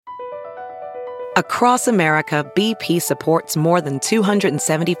Across America, BP supports more than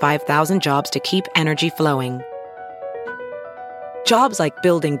 275,000 jobs to keep energy flowing. Jobs like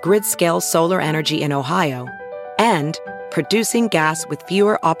building grid-scale solar energy in Ohio and producing gas with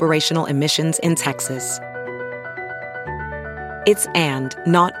fewer operational emissions in Texas. It's and,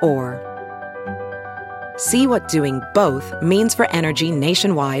 not or. See what doing both means for energy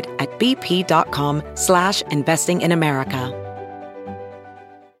nationwide at bp.com/investing in America.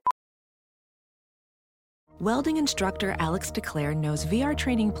 Welding instructor Alex DeClaire knows VR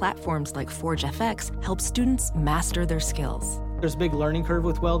training platforms like Forge FX help students master their skills. There's a big learning curve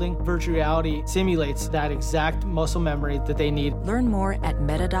with welding. Virtual reality simulates that exact muscle memory that they need. Learn more at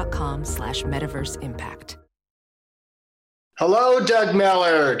meta.com/metaverseimpact. Hello, Doug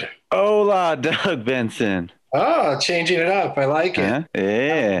Mellard. Hola, Doug Benson. Oh, changing it up. I like it. Yeah.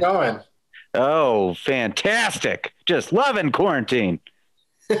 Yeah. How's it going? Oh, fantastic. Just loving quarantine.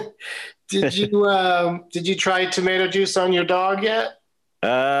 Did you try tomato juice on your dog yet?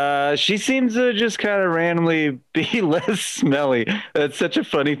 She seems to just kind of randomly be less smelly. That's such a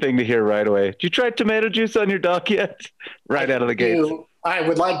funny thing to hear right away. Did you try tomato juice on your dog yet? Right out of the gate. I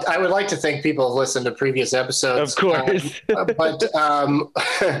would like to think people have listened to previous episodes. Of course. But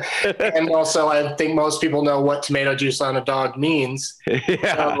and also I think most people know what tomato juice on a dog means.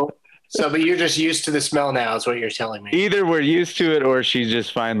 Yeah. But you're just used to the smell now is what you're telling me. Either we're used to it or she's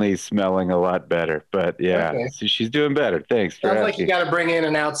just finally smelling a lot better. But yeah, okay. So she's doing better. Thanks for Sounds like you got to bring in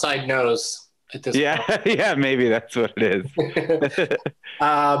an outside nose at this point. Yeah, maybe that's what it is.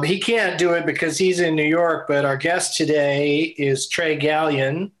 He can't do it because he's in New York, but our guest today is Trey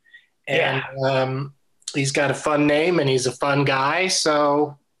Gallion. And he's got a fun name and he's a fun guy.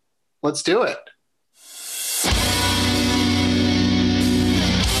 So let's do it.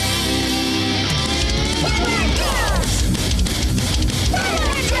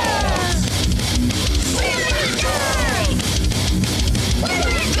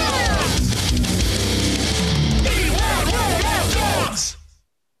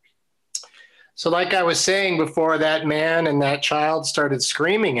 So like I was saying before that man and that child started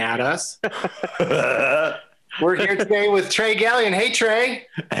screaming at us, we're here today with Trey Gallion. Hey, Trey.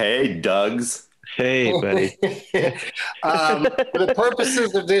 Hey, Dougs. Hey, buddy. For the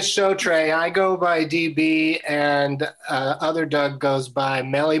purposes of this show, Trey, I go by DB and other Doug goes by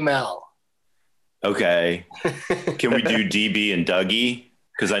Melly Mel. Okay. Can we do DB and Dougie?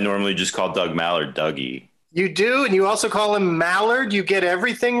 Because I normally just call Doug Mallard Dougie. You do? And you also call him Mallard? You get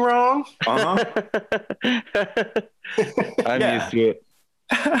everything wrong? Uh-huh. I'm used to it.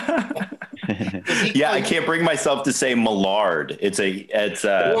 Yeah, I can't bring myself to say Millard. It's a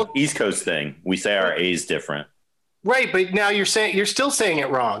East Coast thing. We say our A's different. Right, but now you're still saying it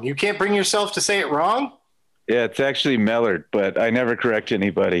wrong. You can't bring yourself to say it wrong? Yeah, it's actually Mellard, but I never correct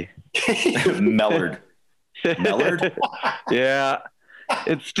anybody. Mellard. Mellard? Yeah.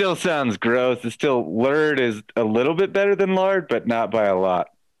 It still sounds gross. Lard is a little bit better than lard, but not by a lot.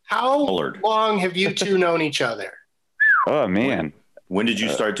 How long have you two known each other? Oh, man. When did you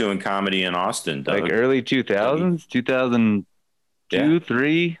start doing comedy in Austin, Doug? Like early 2000s, 2002,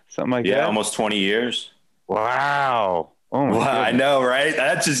 3, something like that. Yeah, almost 20 years. Wow. Oh, my goodness. I know, right?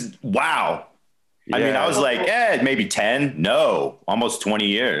 That's just, wow. Yeah. I mean, I was like, maybe 10. No, almost 20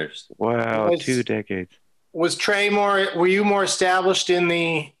 years. Wow, 2 decades. Was Trey were you more established in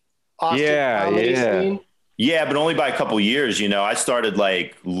the Austin comedy scene? Yeah, but only by a couple years, I started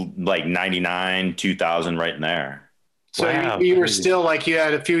like 99, 2000 right in there. So you were still like you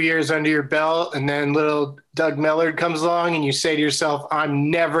had a few years under your belt and then little Doug Mellard comes along and you say to yourself,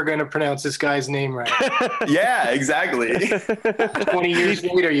 I'm never going to pronounce this guy's name right. Yeah, exactly. 20 years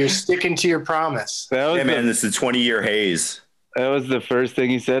later, you're sticking to your promise. Man, this is a 20-year haze. That was the first thing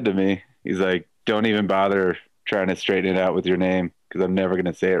he said to me. He's like, don't even bother trying to straighten it out with your name because I'm never going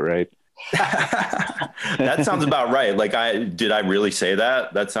to say it right. That sounds about right. Like, did I really say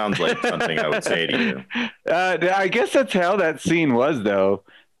that? That sounds like something I would say to you. I guess that's how that scene was, though.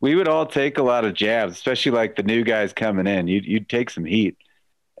 We would all take a lot of jabs, especially like the new guys coming in. You'd take some heat.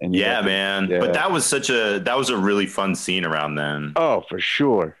 And man. Yeah. But that was a really fun scene around then. Oh, for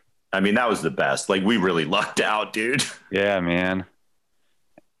sure. I mean, that was the best. Like, we really lucked out, dude. Yeah, man.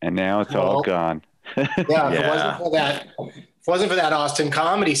 And now it's all gone. If it wasn't for that Austin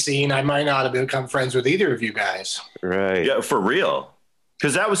comedy scene, I might not have become friends with either of you guys. Right. Yeah, for real.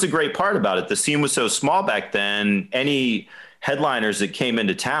 Because that was the great part about it. The scene was so small back then. Any headliners that came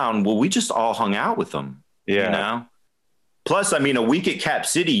into town, we just all hung out with them. Yeah. Plus, I mean, a week at Cap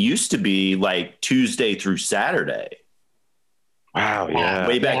City used to be like Tuesday through Saturday. Wow. Yeah.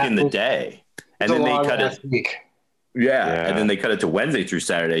 Way back in the day. And then they cut it. Week. Yeah. And then they cut it to Wednesday through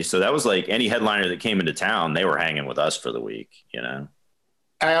Saturday. So that was like any headliner that came into town, they were hanging with us for the week, you know?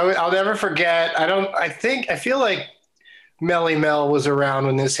 I'll never forget. I feel like Melly Mel was around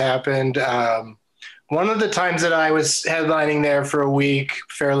when this happened. One of the times that I was headlining there for a week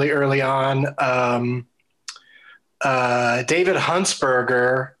fairly early on, David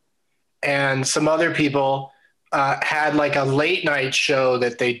Huntsberger and some other people had like a late night show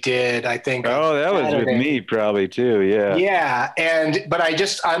that they did, I think. Oh, that was with me probably too. Yeah. Yeah. But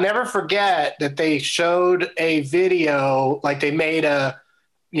I'll never forget that they showed a video, like they made a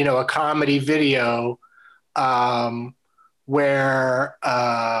comedy video, where,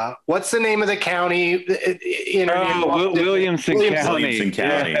 what's the name of the county? Williamson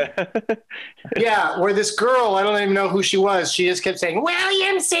County. Yeah, where this girl, I don't even know who she was. She just kept saying,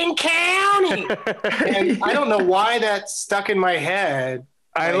 Williamson County. And I don't know why that stuck in my head.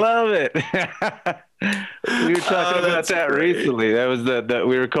 I love it. We were talking about that great. recently. That was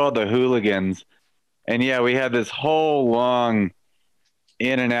we were called the Hooligans. And yeah, we had this whole long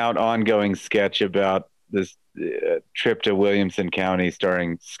in and out ongoing sketch about this trip to Williamson County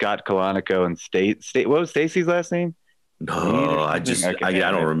starring Scott Kalanick and what was Stacy's last name? Oh, I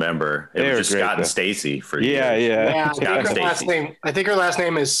don't remember. It was just Scott and Stacy for years. Yeah. I think her last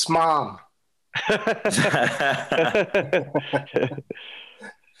name is Smom.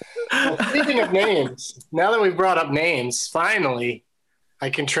 Well, speaking of names, now that we've brought up names, finally I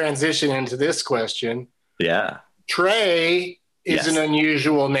can transition into this question. Yeah. Trey is an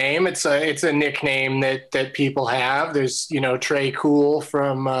unusual name. It's a nickname that people have. There's, Trey Cool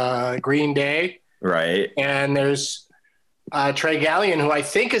from Green Day. Right. And there's Trey Gallion, who I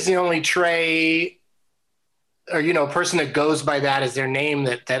think is the only Trey or, person that goes by that as their name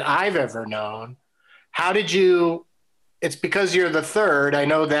that I've ever known. How did you, it's because you're the third, I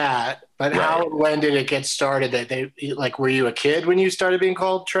know that, but when did it get started that were you a kid when you started being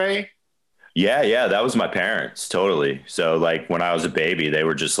called Trey? Yeah, that was my parents, totally. So like when I was a baby, they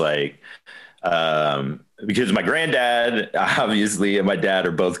were just like, because my granddad, obviously, and my dad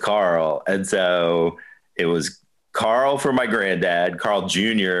are both Carl. And so it was Carl for my granddad, Carl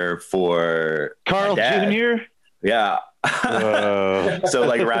Jr. for Carl Jr.? Yeah. So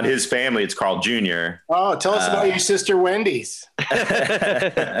like around his family, it's Carl Jr. Oh, tell us about your sister Wendy's.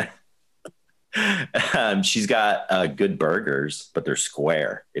 She's got good burgers, but they're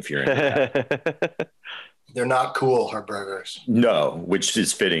square if you're into that. They're not cool, her burgers. No, which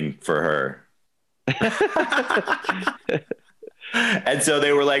is fitting for her. And so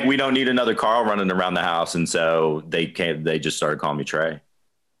they were like, we don't need another Carl running around the house. And so they just started calling me Trey.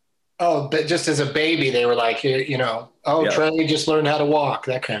 Oh, but just as a baby, they were like, Trey just learned how to walk,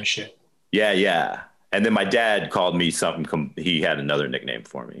 that kind of shit. Yeah. And then my dad called me something. He had another nickname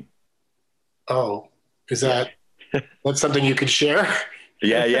for me. Oh, that's something you could share?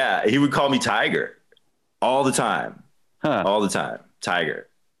 Yeah. He would call me Tiger all the time. All the time. Tiger.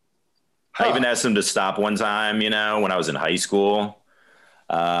 I even asked him to stop one time, when I was in high school,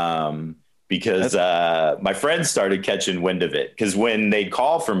 because my friends started catching wind of it. Because when they'd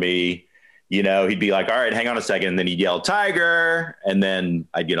call for me, he'd be like, all right, hang on a second. And then he'd yell Tiger. And then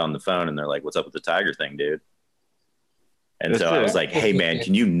I'd get on the phone and they're like, what's up with the Tiger thing, dude? And so I was like, hey man,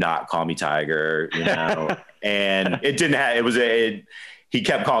 can you not call me Tiger? And it didn't have, he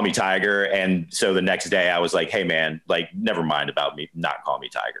kept calling me Tiger. And so the next day I was like, hey man, like never mind about me, not call me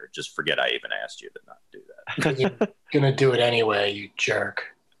Tiger. Just forget I even asked you to not do that. Because you're going to do it anyway, you jerk.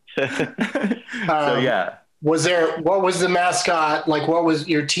 So yeah. What was the mascot? Like, what was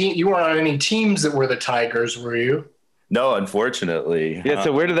your team? You weren't on any teams that were the Tigers, were you? No, unfortunately. Yeah.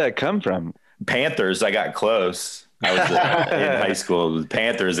 So where did that come from? Panthers. I got close. I was in high school with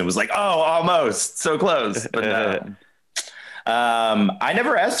Panthers and was like, oh, almost so close. But no. I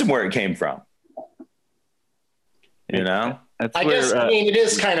never asked him where it came from. It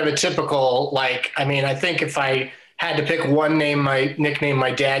is kind of a typical, I think if I had to pick one nickname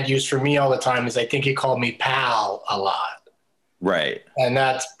my dad used for me all the time is I think he called me Pal a lot. Right. And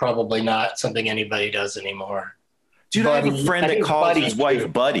that's probably not something anybody does anymore. Dude, I have a friend that calls his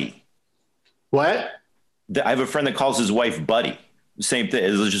wife Buddy. What? I have a friend that calls his wife Buddy. Same thing.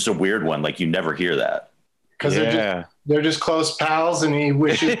 It's just a weird one. Like you never hear that. Because they're just close pals and he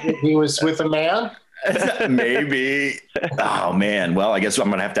wishes he was with a man? Maybe. Oh, man. Well, I guess I'm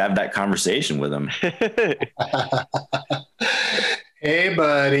going to have that conversation with him. Hey,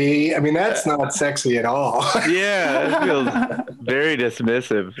 buddy. I mean, that's not sexy at all. Yeah, it feels very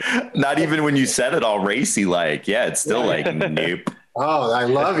dismissive. Not even when you said it all racy like. Yeah, it's still like, nope. Oh, I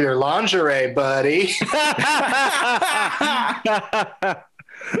love your lingerie, buddy.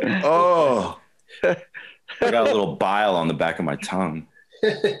 I got a little bile on the back of my tongue.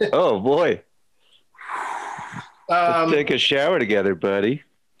 Oh boy. Let's take a shower together, buddy.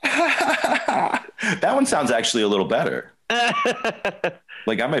 That one sounds actually a little better.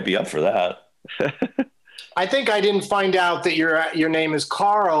 Like I might be up for that. I think I didn't find out that your name is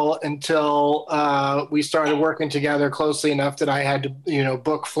Carl until we started working together closely enough that I had to,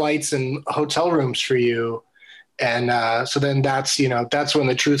 book flights and hotel rooms for you. And so then that's when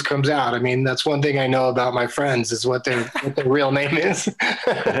the truth comes out. I mean, that's one thing I know about my friends is what their real name is.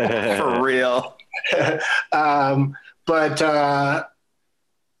 For real. Have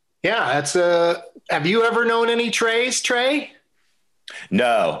you ever known any Treys, Trey?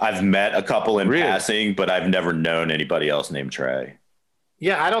 No, I've met a couple in passing, but I've never known anybody else named Trey.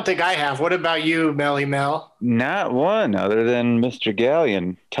 Yeah, I don't think I have. What about you, Melly Mel? Not one other than Mr.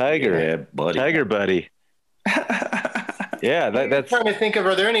 Gallion, Tiger. Yeah, buddy. Tiger buddy. Yeah, that's. I'm trying to think of,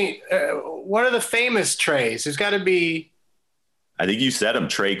 are there any, what are the famous Treys? There's got to be. I think you said them.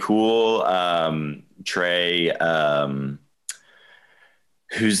 Trey Cool, Trey,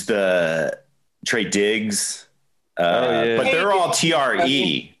 who's the Trey Diggs. But they're all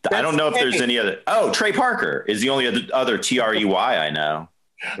TRE. I don't know if there's any other. Oh, Trey Parker is the only other TREY I know.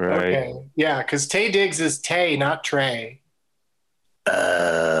 Right. Okay. Yeah, because Tay Diggs is Tay, not Trey.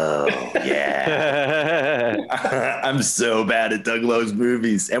 Oh, yeah. I'm so bad at Doug Love's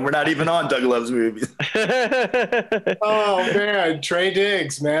movies, and we're not even on Doug Love's movies. Oh man, Trey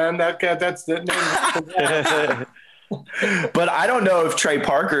Diggs, man, that's the name. But I don't know if Trey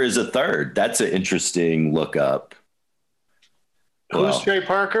Parker is a third. That's an interesting look up. Who's Trey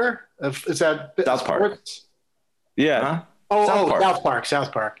Parker? Is that South Park? Yeah. Huh?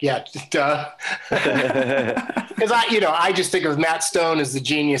 South Park. Yeah, duh. Because I just think of Matt Stone as the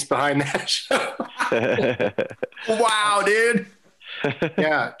genius behind that show. Wow, dude.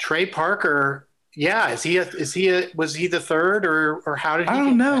 Yeah, Trey Parker. Yeah, was he the third or how did he? I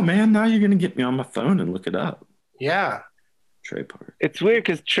don't know, man. Now you're gonna get me on my phone and look it up. Yeah, Trey Parker. It's weird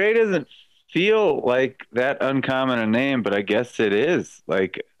because Trey doesn't feel like that uncommon a name, but I guess it is.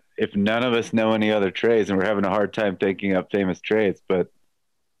 Like, if none of us know any other Treys, and we're having a hard time thinking up famous Treys, but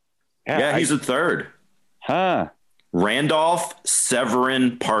yeah, he's a third. Huh? Randolph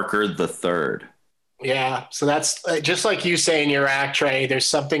Severin Parker the third. Yeah, so that's just like you say in your act, Trey. There's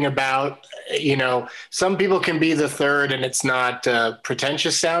something about, some people can be the third and it's not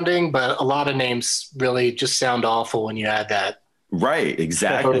pretentious sounding, but a lot of names really just sound awful when you add that. Right,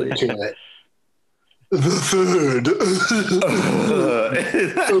 exactly. To it. The third.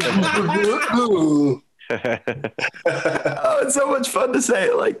 Oh, it's so much fun to say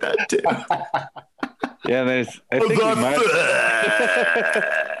it like that too. Yeah, I think we might.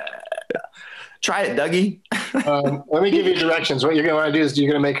 Try it, Dougie. Let me give you directions. What you're going to want to do is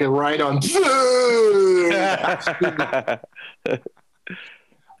you're going to make a right on.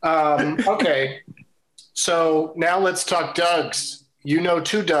 Okay. So now let's talk Dougs. You know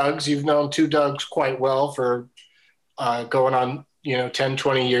two Dougs. You've known two Dougs quite well for going on, 10,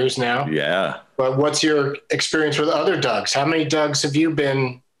 20 years now. Yeah. But what's your experience with other Dougs? How many Dougs have you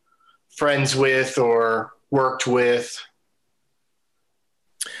been friends with or worked with?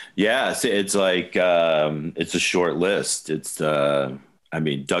 Yeah, it's like it's a short list. It's Doug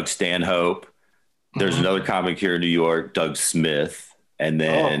Stanhope. There's another comic here in New York, Doug Smith, and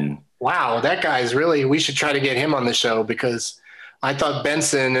then wow, that guy's really. We should try to get him on the show because I thought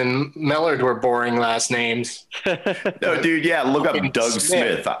Benson and Mellard were boring last names. No, dude, yeah, look up Doug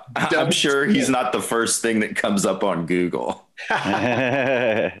Smith. I'm sure he's not the first thing that comes up on Google.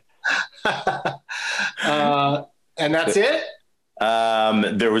 And that's it.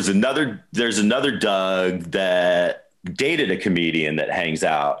 There's another Doug that dated a comedian that hangs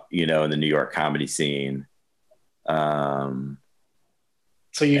out, in the New York comedy scene.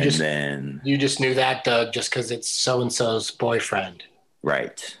 So you just knew that Doug just because it's so-and-so's boyfriend.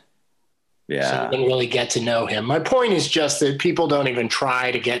 Right. Yeah. So you didn't really get to know him. My point is just that people don't even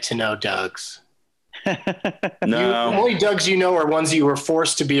try to get to know Dougs. No. The only Dougs you know are ones you were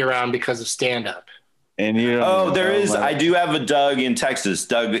forced to be around because of stand-up. And there is. I do have a Doug in Texas,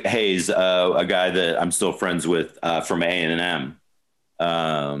 Doug Hayes, a guy that I'm still friends with from A&M.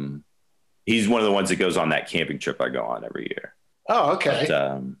 He's one of the ones that goes on that camping trip I go on every year. Oh, okay.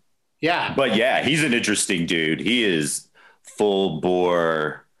 But, yeah. But yeah, he's an interesting dude. He is full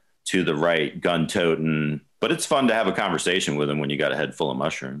bore to the right, gun toting. But it's fun to have a conversation with him when you got a head full of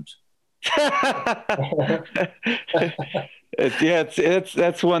mushrooms.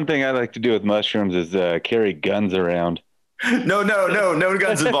 That's one thing I like to do with mushrooms is carry guns around. No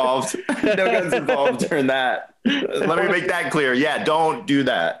guns involved. No guns involved during that. Let me make that clear. Yeah, don't do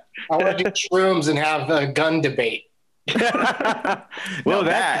that. I want to do shrooms and have a gun debate. Well,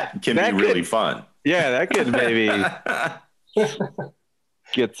 that can be really fun. Yeah, that could maybe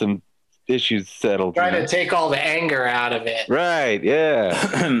get some issues settled. Trying to take all the anger out of it. Right,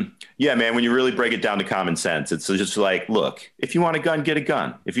 yeah. Yeah, man, when you really break it down to common sense, it's just like, look, if you want a gun, get a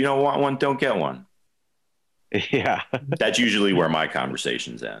gun. If you don't want one, don't get one. Yeah. That's usually where my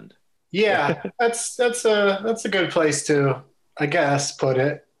conversations end. Yeah, that's a good place to, I guess, put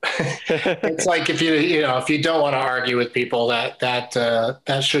it. It's like if you don't want to argue with people,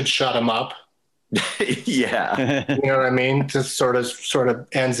 that should shut them up. Yeah. You know what I mean? Just sort of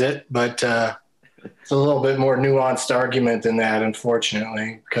ends it, but it's a little bit more nuanced argument than that,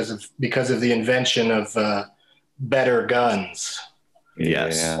 unfortunately, because of the invention of better guns.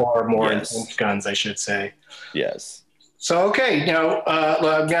 Yes. Or more intense guns, I should say. Yes. So, okay,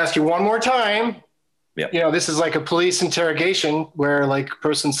 let me ask you one more time. Yep. This is like a police interrogation where like a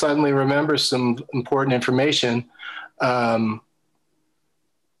person suddenly remembers some important information.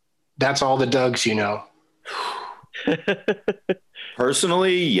 That's all the Dougs you know.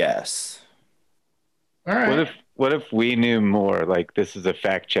 Personally, yes. All right. What if we knew more? Like this is a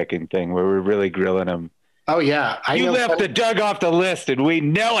fact-checking thing where we're really grilling them. Oh yeah, You left the Doug off the list, and we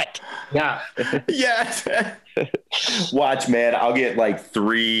know it. Yeah. Yes. Watch, man. I'll get like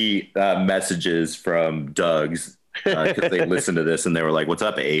 3 messages from Doug's because they listened to this and they were like, "What's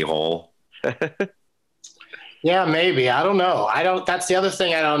up, a-hole?" Yeah, maybe. I don't know. That's the other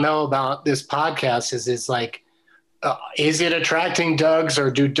thing I don't know about this podcast is it's like, is it attracting Dougs, or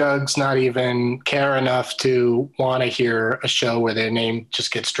do Dougs not even care enough to want to hear a show where their name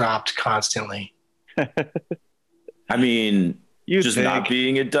just gets dropped constantly? I mean, not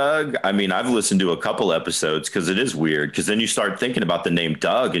being a Doug. I mean, I've listened to a couple episodes because it is weird. Because then you start thinking about the name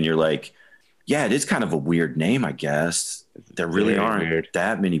Doug, and you're like, yeah, it is kind of a weird name, I guess. There really aren't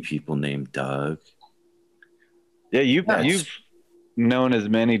that many people named Doug. Yeah, you've known as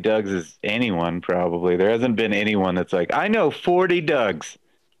many Dougs as anyone, probably. There hasn't been anyone that's like, I know 40 Dougs.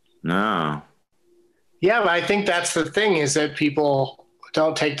 No. Yeah, but I think that's the thing is that people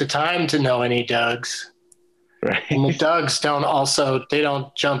don't take the time to know any Dougs. Right. And the Dougs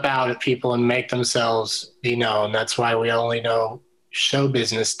don't jump out at people and make themselves be known. That's why we only know show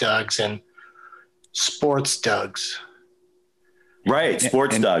business Dougs and sports Dougs. Right,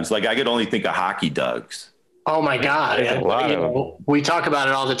 sports Dougs. Like I could only think of hockey Dougs. Oh my God. We talk about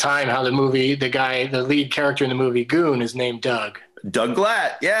it all the time, how the lead character in the movie Goon is named Doug. Doug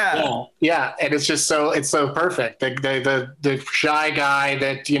Glatt, yeah. Yeah. And it's just it's so perfect. The shy guy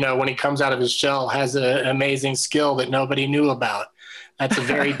that, when he comes out of his shell has an amazing skill that nobody knew about. That's a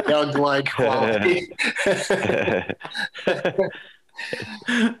very Doug-like quality.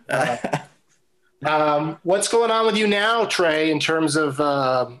 What's going on with you now, Trey, in terms of,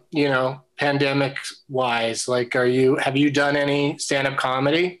 pandemic wise? Like, have you done any stand-up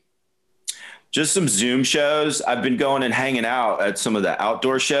comedy? Just some Zoom shows. I've been going and hanging out at some of the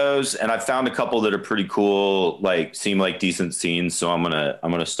outdoor shows, and I found a couple that are pretty cool, like seem like decent scenes. So I'm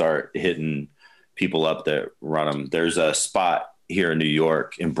gonna start hitting people up that run them. There's a spot here in New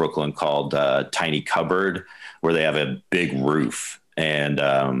York, in Brooklyn, called Tiny Cupboard, where they have a big roof,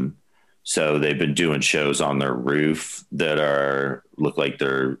 and so they've been doing shows on their roof that look like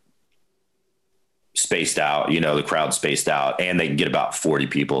they're spaced out, the crowd spaced out, and they can get about 40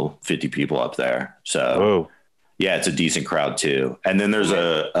 people, 50 people up there. So yeah, it's a decent crowd too. And then there's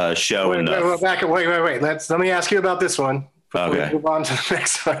a show wait. Let me ask you about this one. Okay. We move on to the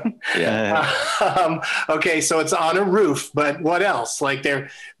next one. Yeah. Okay. So it's on a roof, but what else? Like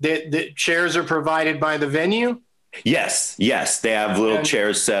the chairs are provided by the venue? Yes. They have little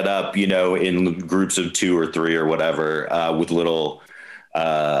chairs set up, in groups of 2 or 3 or whatever, with little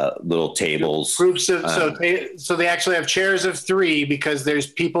tables. Groups of so they actually have chairs of 3 because there's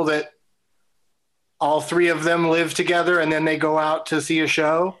people that all 3 of them live together and then they go out to see a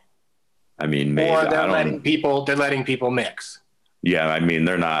show. I mean, maybe they're letting people mix. Yeah, I mean,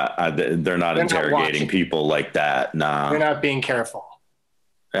 they're not interrogating people like that. Nah, they're not being careful.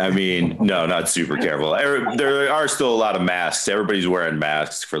 I mean, no, not super careful. There are still a lot of masks. Everybody's wearing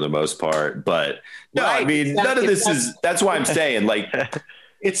masks for the most part, but no, right. I mean, none of this is. That's why I'm saying, like,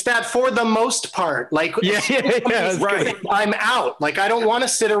 it's that for the most part. Like, right. I'm out. Like, I don't want to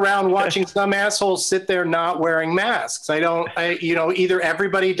sit around watching some assholes sit there not wearing masks. Either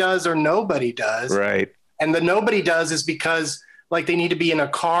everybody does or nobody does. Right. And the nobody does is because like they need to be in a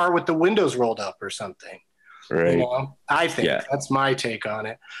car with the windows rolled up or something. Right. I think that's my take on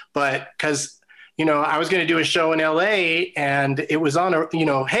it. But because, I was going to do a show in LA and it was on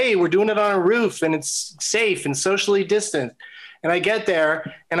hey, we're doing it on a roof and it's safe and socially distant. And I get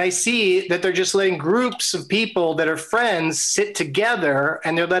there and I see that they're just letting groups of people that are friends sit together,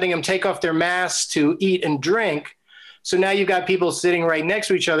 and they're letting them take off their masks to eat and drink. So now you've got people sitting right next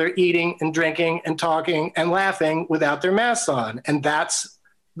to each other, eating and drinking and talking and laughing without their masks on. And that's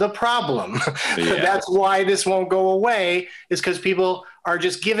the problem. Yeah. That's why this won't go away, is because people are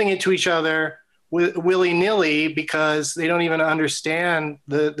just giving it to each other willy-nilly because they don't even understand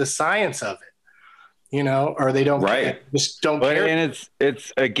the science of it. Or they don't just don't care. And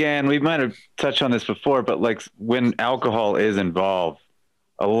it's again, we might have touched on this before, but like when alcohol is involved,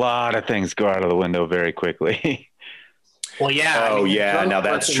 a lot of things go out of the window very quickly. Well, yeah. Oh, yeah. Now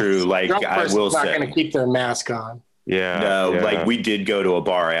that's true. Like, I will say, not going to keep their mask on. Yeah. No, like we did go to a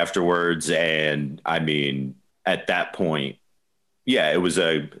bar afterwards, and I mean, at that point, yeah,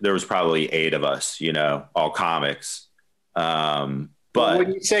 there was probably 8 of us, all comics. But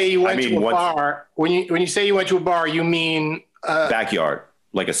when you say you went to a bar, when you say you went to a bar, you mean backyard,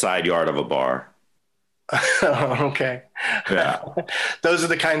 like a side yard of a bar. Okay. Yeah. Those are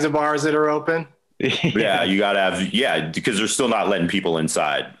the kinds of bars that are open. Yeah, you got to have, because they're still not letting people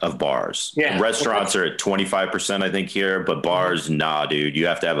inside of bars. Yeah. Restaurants are at 25%, I think, here, but bars, nah, dude. You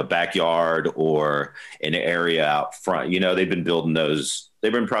have to have a backyard or an area out front. They've been building those.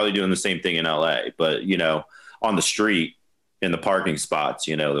 They've been probably doing the same thing in LA, but, on the street, in the parking spots,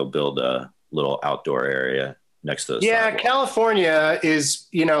 they'll build a little outdoor area next to the sidewalk. California is,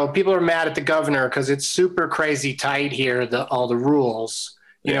 people are mad at the governor because it's super crazy tight here, all the rules.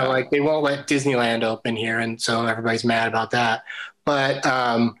 Like they won't let Disneyland open here. And so everybody's mad about that. But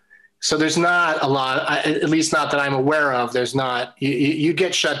so there's not a lot, at least not that I'm aware of. There's not, you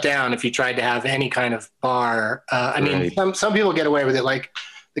get shut down if you tried to have any kind of bar. I mean, some people get away with it. Like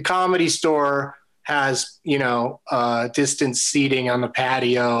the Comedy Store has, distance seating on the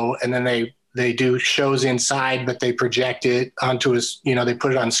patio, and then they do shows inside, but they project it onto they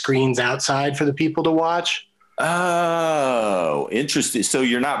put it on screens outside for the people to watch. Oh, interesting. So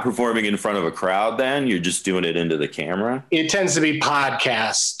you're not performing in front of a crowd then? You're just doing it into the camera? It tends to be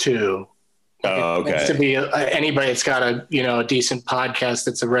podcasts too. Oh, okay. It tends to be anybody that's got a decent podcast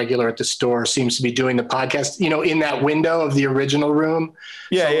that's a regular at the store seems to be doing the podcast, in that window of the original room.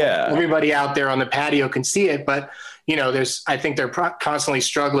 Yeah, so yeah. Everybody out there on the patio can see it, but I think they're constantly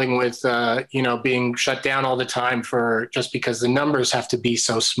struggling with, being shut down all the time just because the numbers have to be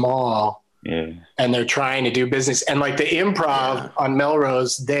so small. Yeah. And they're trying to do business. And like the Improv on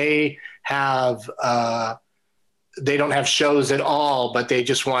Melrose, they have, they don't have shows at all, but they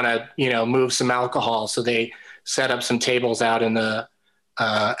just want to, move some alcohol. So they set up some tables out in the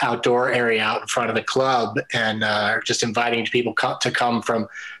outdoor area out in front of the club, and are just inviting people to come from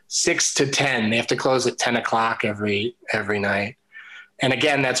 6 to 10. They have to close at 10 o'clock every night. And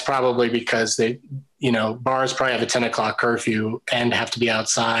again, that's probably because bars probably have a 10 o'clock curfew and have to be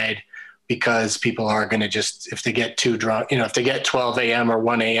outside, because people are going to just, if they get too drunk, if they get 12 a.m. or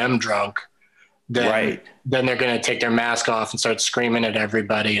 1 a.m. drunk, then they're going to take their mask off and start screaming at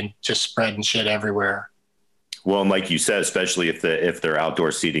everybody and just spreading shit everywhere. Well, and like you said, especially if their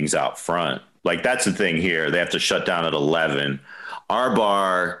outdoor seating's out front, like that's the thing here. They have to shut down at 11. Our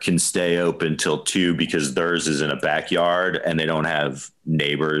bar can stay open till 2 because theirs is in a backyard and they don't have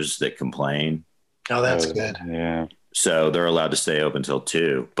neighbors that complain. Oh, that's good. Yeah. So they're allowed to stay open till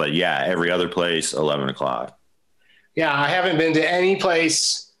 2. But yeah, every other place, 11 o'clock. Yeah, I haven't been to any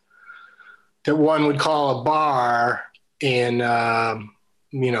place that one would call a bar in,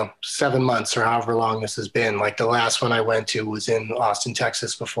 7 months or however long this has been. Like the last one I went to was in Austin,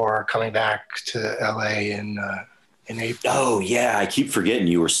 Texas, before coming back to LA in April. Oh, yeah. I keep forgetting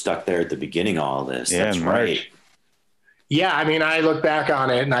you were stuck there at the beginning of all this. Yeah, that's right. Yeah, I mean, I look back on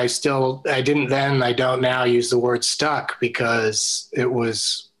it and I didn't then, I don't now use the word stuck, because it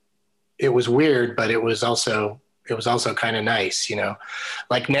was weird, but it was also kind of nice,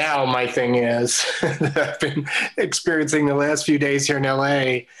 Like now my thing is that I've been experiencing the last few days here in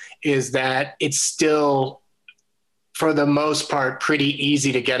LA is that it's still, for the most part, pretty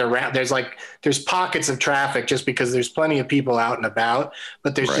easy to get around. There's pockets of traffic just because there's plenty of people out and about,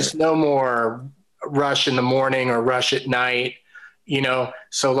 but there's just no more rush in the morning or rush at night,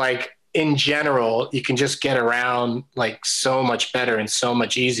 so like in general you can just get around like so much better and so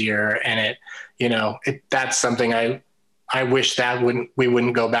much easier, and that's something I wish that we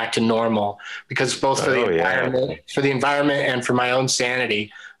wouldn't go back to normal, because both for the environment and for my own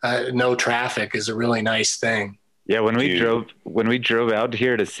sanity, no traffic is a really nice thing. Yeah, when we drove out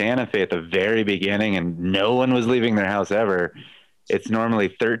here to Santa Fe at the very beginning and no one was leaving their house ever, it's normally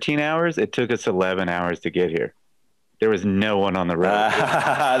 13 hours. It took us 11 hours to get here. There was no one on the road.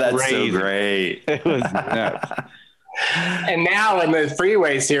 That's crazy. So great. It was nuts. And now in the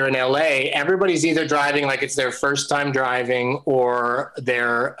freeways here in LA, everybody's either driving like it's their first time driving or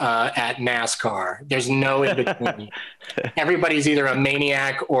they're at NASCAR. There's no in between. Everybody's either a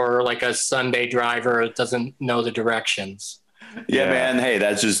maniac or like a Sunday driver that doesn't know the directions. Yeah, man. Hey,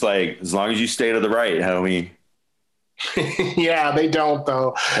 that's just like, as long as you stay to the right, homie. Yeah, they don't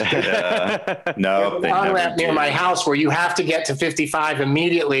though. No, there's an on-ramp near my house where you have to get to 55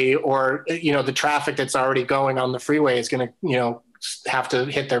 immediately, or the traffic that's already going on the freeway is going to have to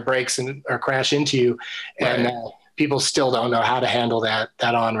hit their brakes or crash into you. And people still don't know how to handle that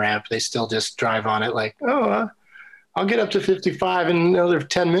on-ramp. They still just drive on it like, I'll get up to 55 in another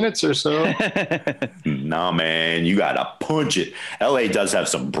 10 minutes or so. No, man, you got to punch it. LA does have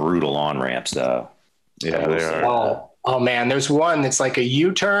some brutal on-ramps though. Yeah, they are. Oh man, there's one that's like a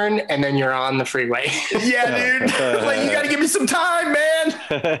U-turn and then you're on the freeway. Yeah, dude. Like, you got to give me some time, man.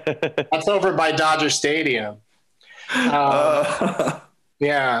 That's over by Dodger Stadium. Yeah,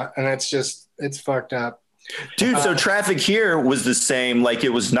 and it's fucked up. Dude, so traffic here was the same. Like,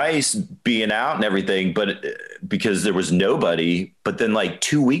 it was nice being out and everything, but because there was nobody. But then like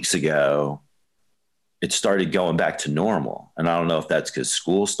 2 weeks ago, it started going back to normal. And I don't know if that's because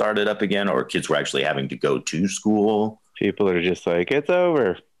school started up again or kids were actually having to go to school. People are just like, it's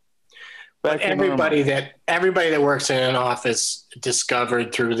over. But everybody that works in an office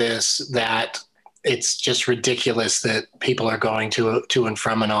discovered through this that it's just ridiculous that people are going to and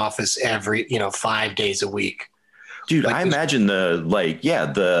from an office every 5 days a week. Dude, I imagine the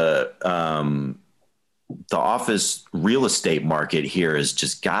office real estate market here has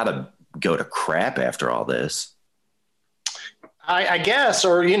just got to go to crap after all this. I guess,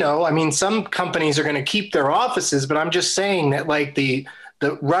 or, some companies are going to keep their offices, but I'm just saying that like the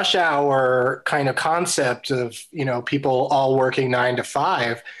rush hour kind of concept of, people all working 9 to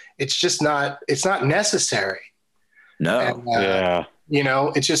 5, it's not necessary. No. And,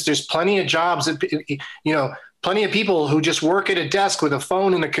 it's just, there's plenty of jobs that, plenty of people who just work at a desk with a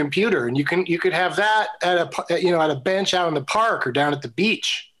phone and a computer, and you could have that at a bench out in the park or down at the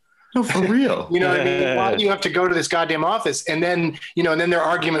beach. No, for real. What I mean? Why do you have to go to this goddamn office? And then, and then their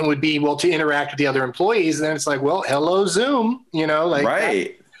argument would be, well, to interact with the other employees. And then it's like, well, hello, Zoom,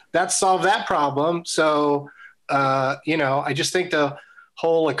 right. That solved that problem. So, I just think the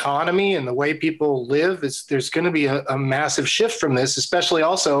whole economy and the way people live there's going to be a massive shift from this, especially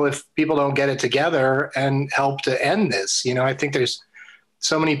also if people don't get it together and help to end this. I think there's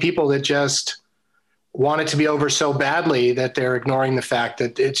so many people that just want it to be over so badly that they're ignoring the fact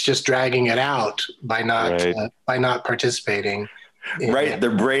that it's just dragging it out by not participating. Right.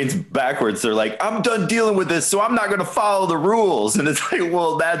 Their brains backwards. They're like, I'm done dealing with this, so I'm not going to follow the rules. And it's like,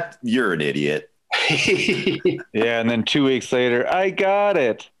 well, you're an idiot. Yeah. And then 2 weeks later, I got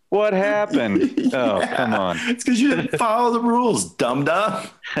it. What happened? Yeah. Oh, come on. It's because you didn't follow the rules, dum-dum.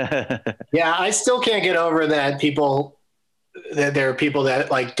 Yeah. I still can't get over that there are people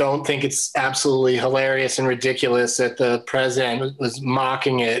that like don't think it's absolutely hilarious and ridiculous that the president was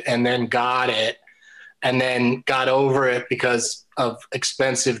mocking it and then got it and then got over it because of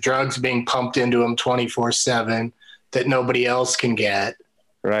expensive drugs being pumped into him 24/7 that nobody else can get.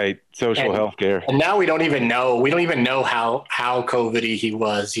 Right. Social health care. And now we don't even know how COVID-y he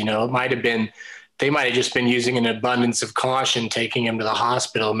was. It might have been, they might have just been using an abundance of caution, taking him to the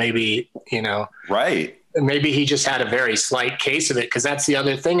hospital. Maybe, right. Maybe he just had a very slight case of it, because that's the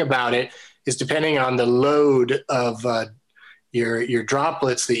other thing about it is depending on the load of your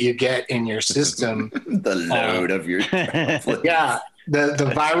droplets that you get in your system. The load of your droplets. Yeah,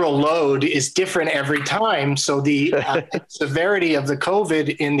 the viral load is different every time. So the severity of the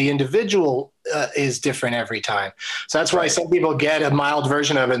COVID in the individual is different every time. So that's why some people get a mild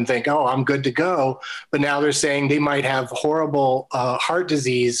version of it and think, oh, I'm good to go. But now they're saying they might have horrible heart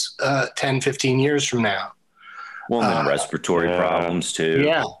disease 10, 15 years from now. Well, and then respiratory problems too.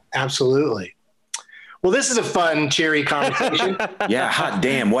 Yeah, absolutely. Well, this is a fun, cheery conversation. Yeah, hot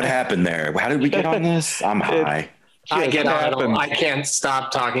damn. What happened there? How did we get on this? I'm high. I get on. I can't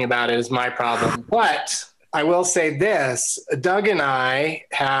stop talking about it. It's my problem. But I will say this. Doug and I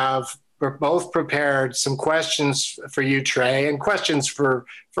we're both prepared some questions for you, Trey, and questions for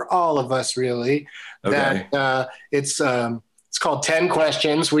all of us, really. Okay. That it's called 10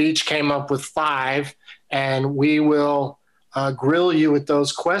 questions. We each came up with 5, and we will grill you with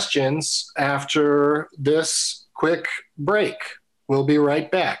those questions after this quick break. We'll be right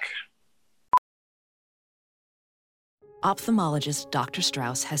back. Ophthalmologist Dr.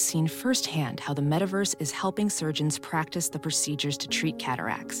 Strauss has seen firsthand how the metaverse is helping surgeons practice the procedures to treat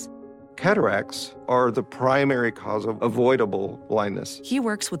cataracts. Cataracts are the primary cause of avoidable blindness. He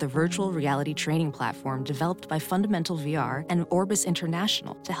works with a virtual reality training platform developed by Fundamental VR and Orbis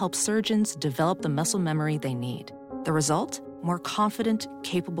International to help surgeons develop the muscle memory they need. The result? More confident,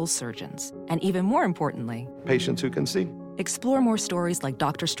 capable surgeons. And even more importantly, Patients who can see. explore more stories like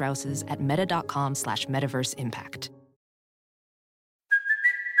Dr. Strauss's at meta.com/metaverseimpact.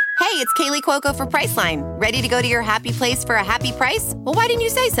 Hey, it's Kaylee Cuoco for Priceline. Ready to go to your happy place for a happy price? Well, why didn't you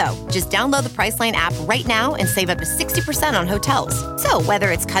say so? Just download the Priceline app right now and save up to 60% on hotels. So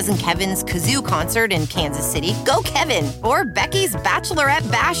whether it's Cousin Kevin's Kazoo Concert in Kansas City, go Kevin, or Becky's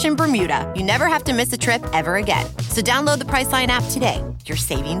Bachelorette Bash in Bermuda, you never have to miss a trip ever again. So download the Priceline app today. Your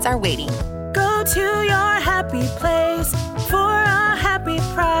savings are waiting. Go to your happy place for a happy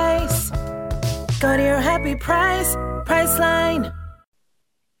price. Go to your happy price, Priceline.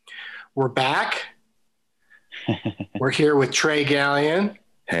 We're back. We're here with Trey Gallion.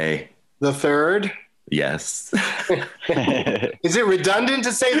 Hey. The third. Yes. Is it redundant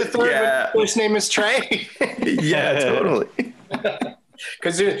to say the third Yeah. when his name is Trey? Yeah, totally.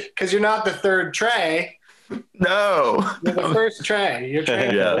 Because you're not the third Trey. No. You're the first Trey. You're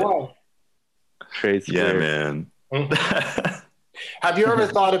Trey Yeah. number one. Trey Yeah, squared. man. Have you ever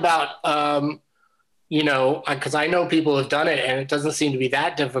thought about, because I know people have done it and it doesn't seem to be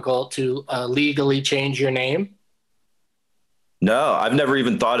that difficult to legally change your name? No, I've never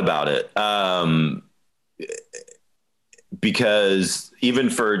even thought about it. Because even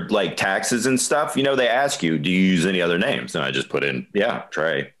for like taxes and stuff, they ask you, do you use any other names? And I just put in,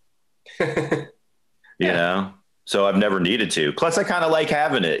 Trey. So I've never needed to. Plus, I kind of like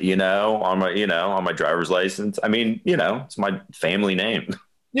having it, on my driver's license. I mean, it's my family name.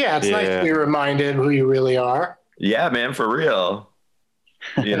 Yeah, it's nice to be reminded who you really are. Yeah, man, for real.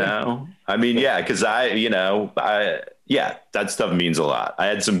 I mean, because that stuff means a lot. I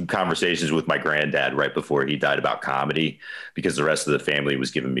had some conversations with my granddad right before he died about comedy because the rest of the family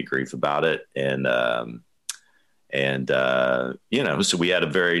was giving me grief about it. So we had a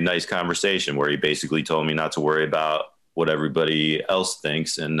very nice conversation where he basically told me not to worry about what everybody else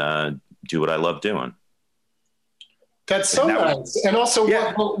thinks and do what I love doing. That's so nice. And also,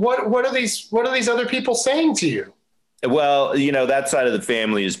 what are these other people saying to you? Well, that side of the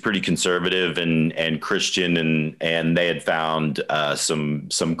family is pretty conservative and Christian, and they had found some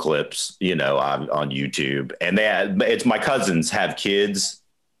clips, on YouTube, and it's my cousins have kids,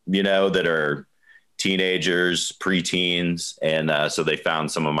 that are teenagers, preteens, and so they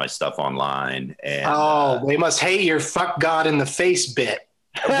found some of my stuff online. And they must hate your "fuck God in the face" bit.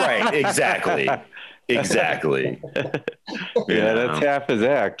 Right? Exactly. Exactly. Yeah, that's half his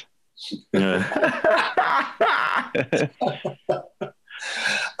act. Because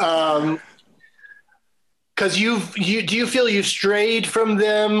do you feel you've strayed from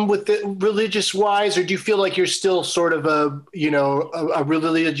them with the religious wise, or do you feel like you're still sort of a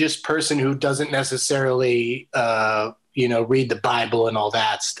religious person who doesn't necessarily read the Bible and all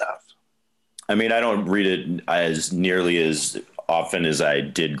that stuff? I mean, I don't read it as nearly as often as I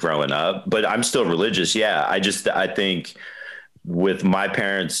did growing up, but I'm still religious. Yeah. I think with my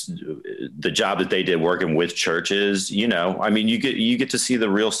parents, the job that they did working with churches, you get to see the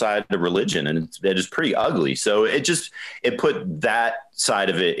real side of religion, and it is pretty ugly. So it put that side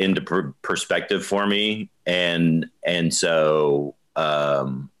of it into perspective for me. And so yeah,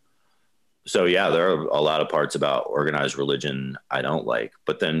 there are a lot of parts about organized religion I don't like,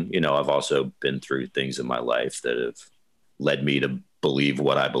 but then, I've also been through things in my life that have led me to believe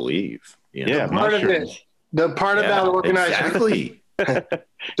what I believe. Yeah. The part about organized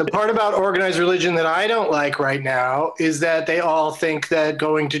the part about organized religion that I don't like right now is that they all think that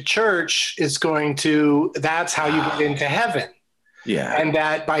going to church is that's how you get into heaven. Yeah. And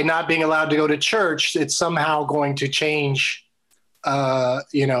that by not being allowed to go to church, it's somehow going to change. They're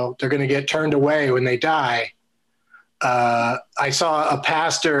going to get turned away when they die. I saw a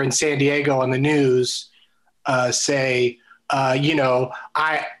pastor in San Diego on the news say,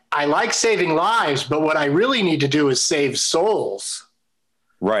 I like saving lives, but what I really need to do is save souls.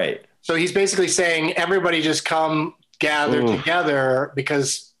 Right. So he's basically saying everybody just come gather together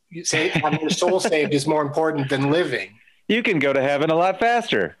because having your soul saved is more important than living. You can go to heaven a lot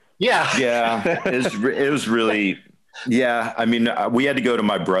faster. Yeah. Yeah. It was really, yeah. I mean, we had to go to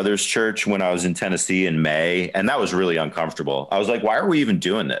my brother's church when I was in Tennessee in May, and that was really uncomfortable. I was like, why are we even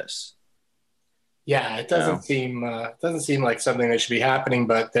doing this? Yeah, it doesn't seem like something that should be happening,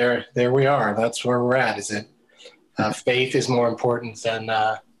 but there we are. That's where we're at. Is it faith is more important than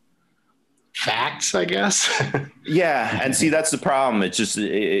facts, I guess? Yeah, and see, that's the problem. It's just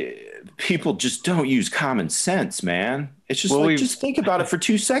people just don't use common sense, man. It's just just think about it for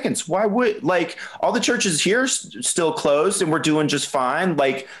 2 seconds. Why would, like, all the churches here still closed and we're doing just fine.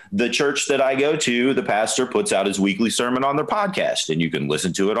 Like, the church that I go to, the pastor puts out his weekly sermon on their podcast, and you can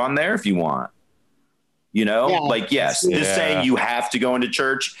listen to it on there if you want. You know, yes, just saying you have to go into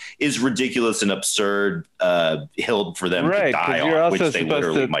church is ridiculous and absurd hill for them to die on, which they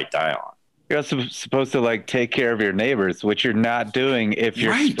literally might die on. You're also supposed to, like, take care of your neighbors, which you're not doing if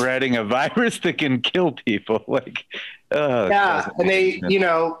you're spreading a virus that can kill people. Like, and they, you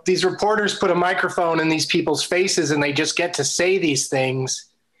know, these reporters put a microphone in these people's faces, and they just get to say these things.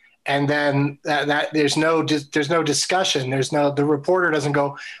 And then that there's no discussion. The reporter doesn't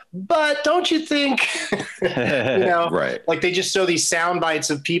go, but don't you think, you know, like, they just show these sound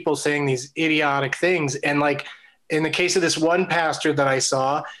bites of people saying these idiotic things. And, like, in the case of this one pastor that I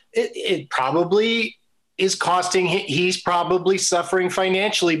saw, it probably is costing, he's probably suffering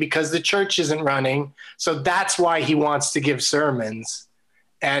financially because the church isn't running. So that's why he wants to give sermons.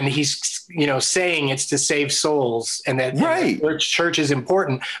 And he's, you know, saying it's to save souls, and that church is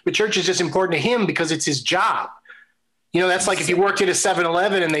important, but church is just important to him because it's his job. You know, that's like if you worked at a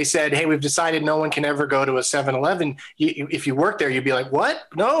 7-Eleven and they said, hey, we've decided no one can ever go to a 7-Eleven. If you work there, you'd be like, what?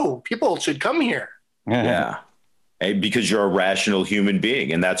 No, people should come here. Yeah. Because you're a rational human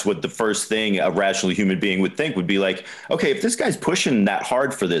being. And that's what the first thing a rational human being would think would be like, okay, if this guy's pushing that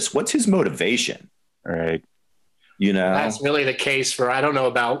hard for this, what's his motivation? Right. You know, that's really the case for, I don't know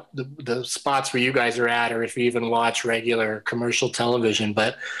about the spots where you guys are at, or if you even watch regular commercial television,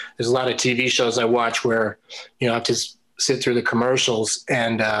 but there's a lot of TV shows I watch where, you know, I have to sit through the commercials,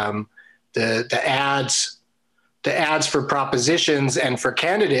 and the ads for propositions and for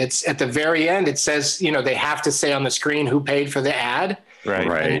candidates at the very end, it says, you know, they have to say on the screen who paid for the ad.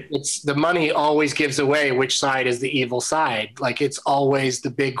 Right. It's the money always gives away which side is the evil side. Like, it's always the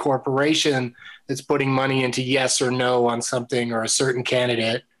big corporation that's putting money into yes or no on something or a certain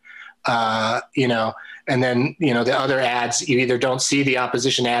candidate, you know, and then, you know, the other ads, you either don't see the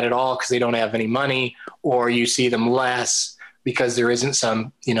opposition ad at all because they don't have any money, or you see them less because there isn't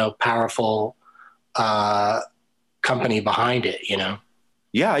some, you know, powerful company behind it, you know?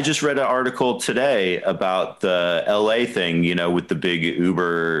 Yeah, I just read an article today about the LA thing, you know, with the big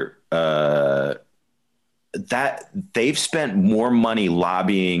Uber, that they've spent more money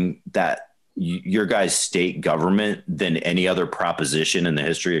lobbying that your guys' state government than any other proposition in the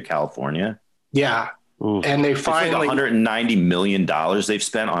history of California. Yeah. Ooh. And they finally, like $190 million they've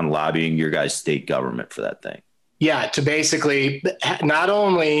spent on lobbying your guys' state government for that thing. Yeah, to basically not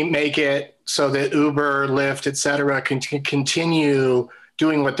only make it so that Uber, Lyft, et cetera, can continue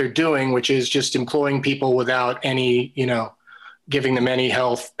doing what they're doing, which is just employing people without any, you know, giving them any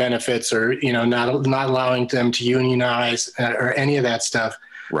health benefits, or, you know, not allowing them to unionize or any of that stuff.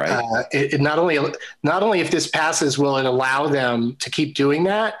 Right. It not only if this passes will it allow them to keep doing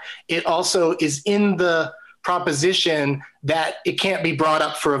that, it also is in the proposition that it can't be brought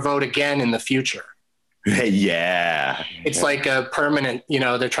up for a vote again in the future. Yeah. It's like a permanent, you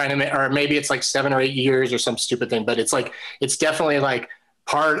know, they're trying to, or maybe it's like 7 or 8 years or some stupid thing, but it's like, it's definitely like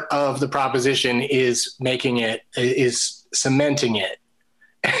part of the proposition is making it, is cementing it.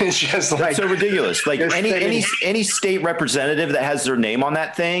 It's just like, it's so ridiculous. Like any state representative that has their name on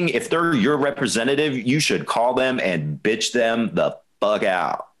that thing, if they're your representative, you should call them and bitch them the fuck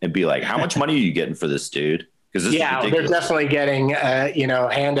out and be like, how much money are you getting for this, dude? Because they're definitely getting, you know,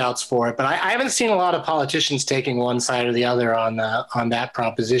 handouts for it. But I haven't seen a lot of politicians taking one side or the other on that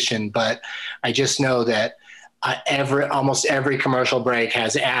proposition. But I just know that almost every commercial break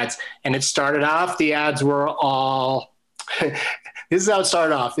has ads. And it started off, the ads were all, this is how it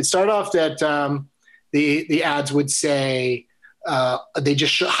started off. It started off that the ads would say, they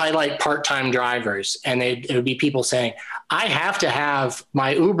just highlight part-time drivers, and it would be people saying, I have to have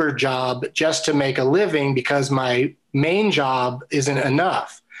my Uber job just to make a living because my main job isn't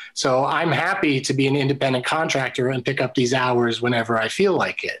enough. So I'm happy to be an independent contractor and pick up these hours whenever I feel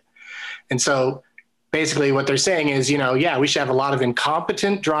like it. And so basically what they're saying is, you know, yeah, we should have a lot of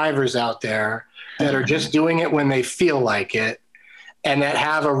incompetent drivers out there that are just doing it when they feel like it, and that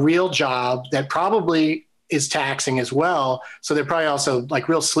have a real job that probably is taxing as well. So they're probably also like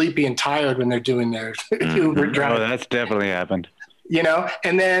real sleepy and tired when they're doing their Uber driving. Oh, that's definitely happened. You know,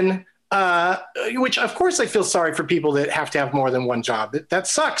 and then, which of course I feel sorry for people that have to have more than one job. That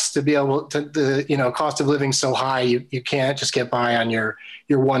sucks to be able to, the, you know, cost of living so high, you can't just get by on your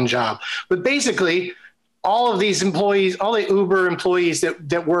one job. But basically all of these employees, all the Uber employees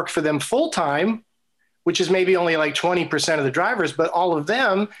that work for them full-time, which is maybe only like 20% of the drivers, but all of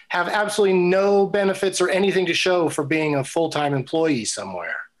them have absolutely no benefits or anything to show for being a full-time employee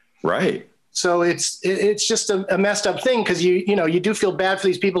somewhere. Right. So it's just a messed up thing because you do feel bad for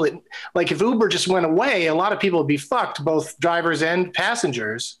these people that, like, if Uber just went away, a lot of people would be fucked, both drivers and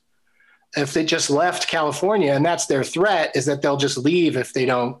passengers, if they just left California. And that's their threat, is that they'll just leave if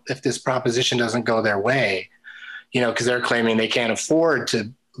this proposition doesn't go their way, because they're claiming they can't afford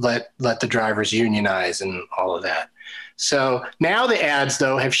to let the drivers unionize and all of that. So now the ads,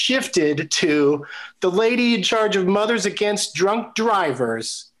 though, have shifted to the lady in charge of Mothers Against Drunk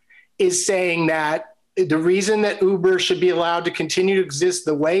Drivers is saying that the reason that Uber should be allowed to continue to exist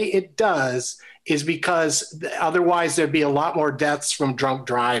the way it does is because otherwise there'd be a lot more deaths from drunk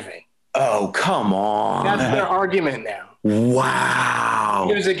driving. Oh, come on. That's their argument now. Wow.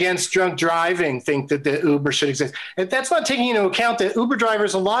 Mothers Against Drunk Driving think that the Uber should exist. And that's not taking into account that Uber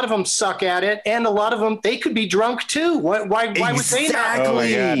drivers, a lot of them suck at it, and a lot of them, they could be drunk too. Why would they not?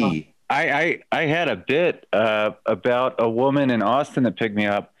 Exactly. I had a bit about a woman in Austin that picked me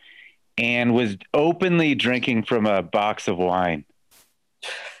up and was openly drinking from a box of wine.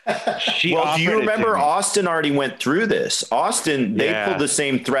 Do you remember Austin already went through this? Austin, they pulled the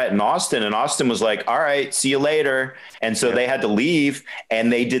same threat in Austin, and Austin was like, all right, see you later. And so they had to leave,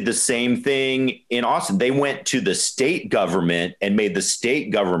 and they did the same thing in Austin. They went to the state government and made the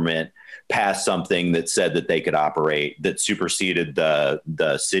state government pass something that said that they could operate, that superseded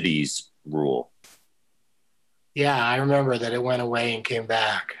the city's rule. Yeah, I remember that it went away and came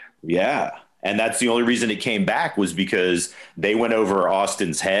back. Yeah. And that's the only reason it came back, was because they went over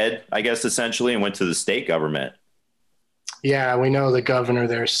Austin's head, I guess, essentially, and went to the state government. Yeah, we know the governor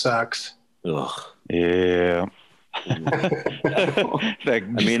there sucks. Ugh. Yeah. I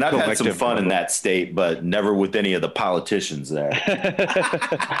mean, I've had some fun in that state, but never with any of the politicians there.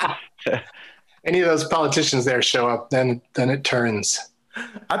 Any of those politicians there show up, then it turns.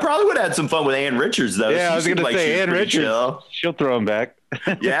 I probably would have had some fun with Ann Richards, though. Yeah, I was going to say Ann Richards. Chill. She'll throw him back.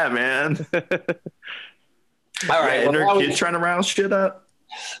 Yeah, man. All right, and her kids trying to rouse shit up.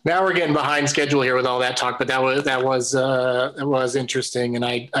 Now we're getting behind schedule here with all that talk, but that was interesting, and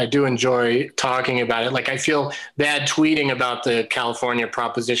I do enjoy talking about it. Like, I feel bad tweeting about the California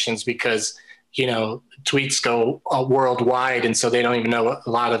propositions because tweets go worldwide, and so they don't even know. A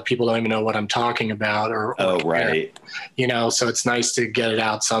lot of people don't even know what I'm talking about, or right. So it's nice to get it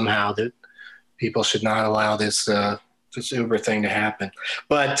out somehow that people should not allow this Uber thing to happen.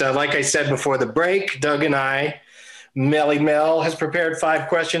 But like I said before the break, Doug and I, Melly Mel has prepared 5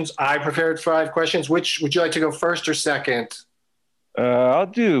 questions. I prepared 5 questions. Which would you like to go first or second? I'll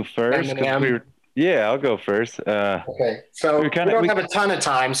do first. I'll go first. Okay, so we don't have a ton of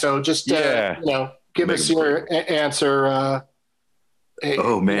time, so just give us your answer.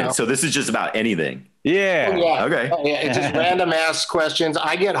 So this is just about anything. Yeah. Okay. It's just random ass questions.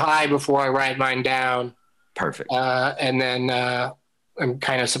 I get high before I write mine down. Perfect. And then I'm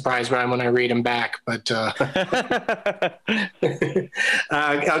kind of surprised when I read them back. But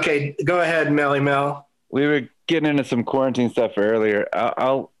okay, go ahead, Melly Mel. We were getting into some quarantine stuff earlier.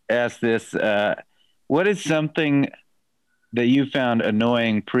 I'll ask this. What is something that you found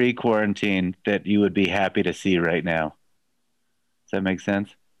annoying pre-quarantine that you would be happy to see right now? Does that make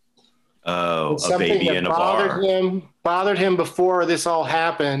sense? Oh, a baby in a bar. Bothered him before this all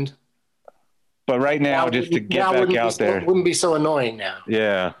happened. But right now, just to get back out there. It wouldn't be so annoying now.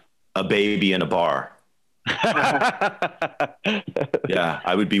 Yeah. A baby in a bar. Yeah,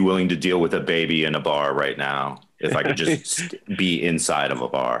 I would be willing to deal with a baby in a bar right now if I could just be inside of a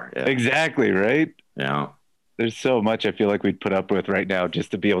bar. Yeah. Exactly, right? Yeah. There's so much I feel like we'd put up with right now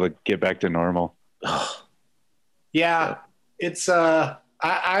just to be able to get back to normal. Yeah, it's I'm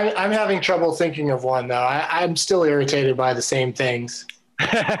having trouble thinking of one though. I'm still irritated by the same things.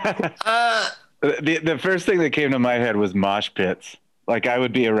 The first thing that came to my head was mosh pits. Like, I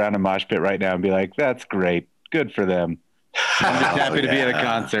would be around a mosh pit right now and be like, that's great. Good for them. I'm just happy to be at a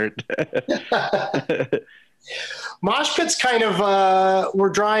concert. Mosh pits kind of were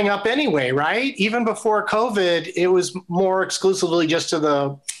drying up anyway, right? Even before COVID, it was more exclusively just to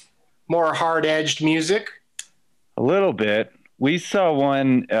the more hard-edged music. A little bit. We saw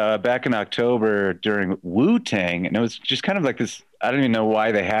one back in October during Wu-Tang, and it was just kind of like this. I don't even know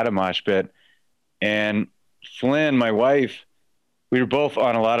why they had a mosh pit. And Flynn, my wife, we were both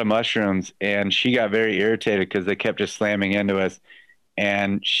on a lot of mushrooms, and she got very irritated because they kept just slamming into us.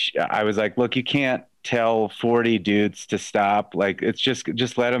 And I was like, look, you can't tell 40 dudes to stop. Like, it's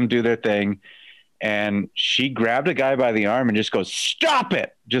just let them do their thing. And she grabbed a guy by the arm and just goes, stop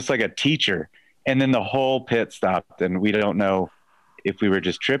it, just like a teacher. And then the whole pit stopped. And we don't know if we were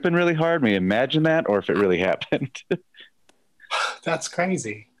just tripping really hard. We imagine that, or if it really happened. That's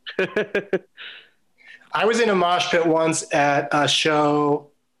crazy. I was in a mosh pit once at a show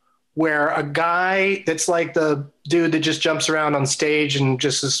where a guy that's like the dude that just jumps around on stage and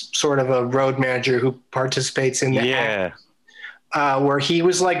just is sort of a road manager who participates in the act, where he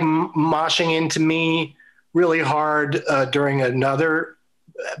was like moshing into me really hard during another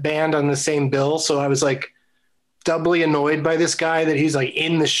band on the same bill. So I was like doubly annoyed by this guy that he's like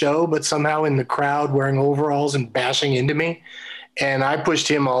in the show, but somehow in the crowd wearing overalls and bashing into me. And I pushed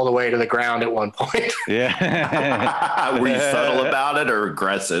him all the way to the ground at one point. Yeah. Were you subtle about it or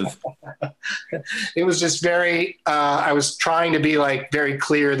aggressive? It was just very, I was trying to be like very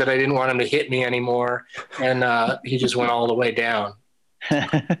clear that I didn't want him to hit me anymore. And he just went all the way down.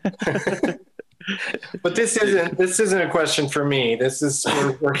 But this isn't a question for me. This is,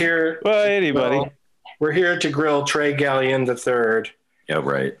 we're here. Well, anybody. We're here to grill Trey Gallion III. Yeah,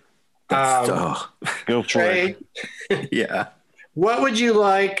 right. Go for Trey, it. Yeah. What would you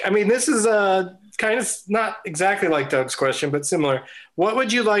like? I mean, this is kind of not exactly like Doug's question, but similar. What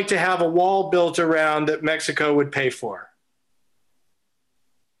would you like to have a wall built around that Mexico would pay for?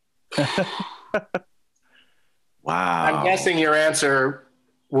 Wow. I'm guessing your answer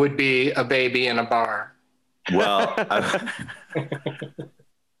would be a baby in a bar. Well,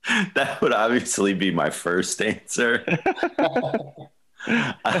 that would obviously be my first answer. But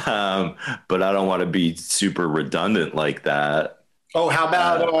I don't want to be super redundant like that. Oh, how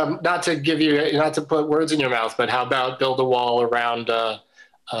about not to put words in your mouth, but how about build a wall around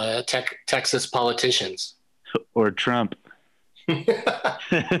Texas politicians or Trump? Dude,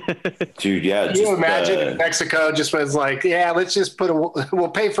 yeah. Can you imagine if Mexico just was like, yeah, let's just we'll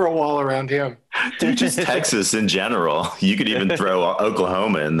pay for a wall around him. Dude, just Texas in general. You could even throw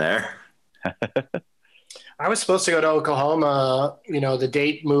Oklahoma in there. I was supposed to go to Oklahoma. The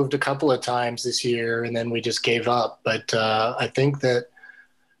date moved a couple of times this year, and then we just gave up. But I think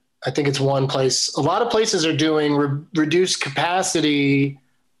it's one place. A lot of places are doing reduced capacity.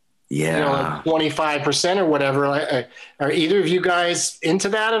 Yeah, like 25% or whatever. Are either of you guys into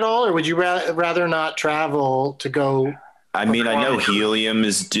that at all, or would you rather not travel to go? I mean, I know Helium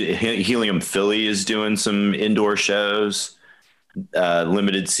Philly is doing some indoor shows,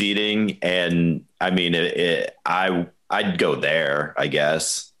 limited seating, and I mean, I'd go there, I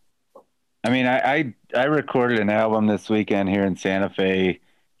guess. I mean, I recorded an album this weekend here in Santa Fe,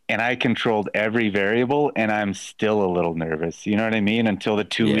 and I controlled every variable, and I'm still a little nervous. You know what I mean? Until the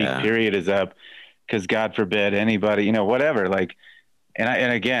 2-week period is up, because God forbid anybody, whatever. Like,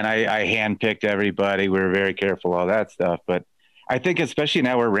 and again, I handpicked everybody. We were very careful, all that stuff. But I think especially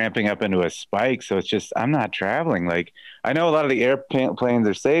now we're ramping up into a spike, so it's just I'm not traveling. Like, I know a lot of the airplanes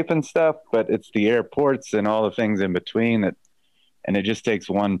are safe and stuff, but it's the airports and all the things in between and it just takes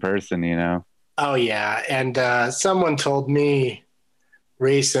one person, Oh yeah, and someone told me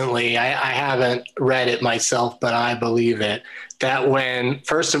recently, I haven't read it myself, but I believe it, that when,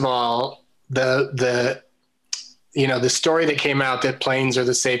 first of all, the story that came out that planes are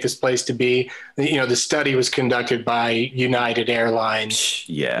the safest place to be, the study was conducted by United Airlines.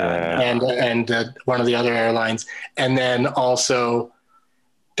 Yeah. And one of the other airlines. And then also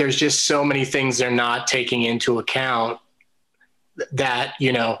there's just so many things they're not taking into account that,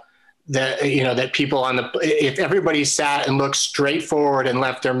 that people if everybody sat and looked straight forward and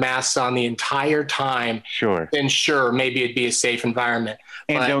left their masks on the entire time, then maybe it'd be a safe environment.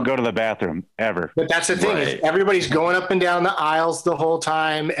 And don't go to the bathroom ever. But that's the thing, is everybody's going up and down the aisles the whole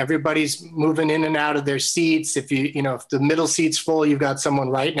time. Everybody's moving in and out of their seats. If if the middle seat's full, you've got someone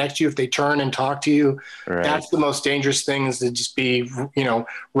right next to you. If they turn and talk to you, that's the most dangerous thing, is to just be,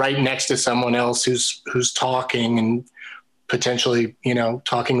 right next to someone else who's talking and potentially,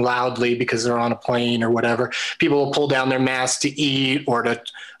 talking loudly because they're on a plane or whatever. People will pull down their masks to eat or to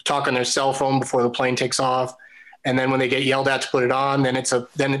talk on their cell phone before the plane takes off. And then when they get yelled at to put it on, then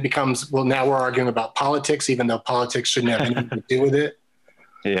it becomes, well, now we're arguing about politics, even though politics shouldn't have anything to do with it.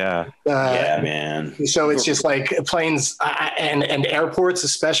 Yeah. Yeah, man. So it's just like planes and airports,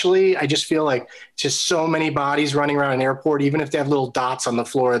 especially. I just feel like just so many bodies running around an airport, even if they have little dots on the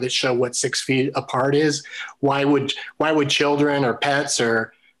floor that show what 6 feet apart is. Why would children or pets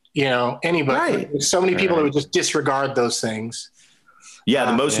or, anybody, so many people that would just disregard those things. Yeah.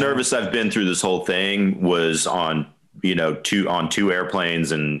 The most nervous I've been through this whole thing was on, two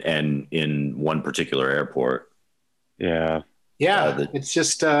airplanes and in one particular airport. Yeah. Yeah, it's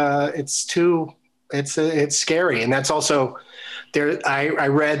just it's scary, and that's also there. I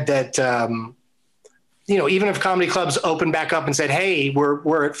read that even if comedy clubs open back up and said, "Hey,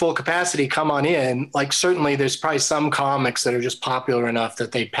 we're at full capacity, come on in," like certainly there's probably some comics that are just popular enough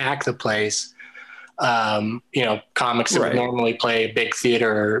that they pack the place. comics that would normally play a big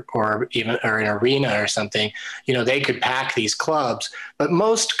theater or an arena or something, they could pack these clubs. But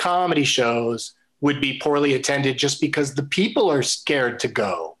most comedy shows would be poorly attended just because the people are scared to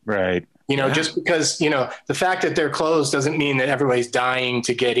go. Right. Just because, the fact that they're closed doesn't mean that everybody's dying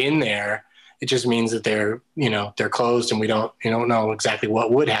to get in there. It just means that they're closed and we don't know exactly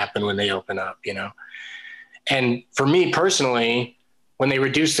what would happen when they open up, And for me personally, when they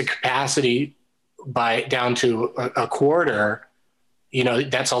reduce the capacity down to a quarter,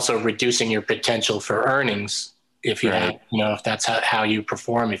 that's also reducing your potential for earnings if you have, if that's how you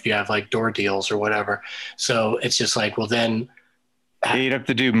perform, if you have like door deals or whatever. So it's just like, well, then you'd have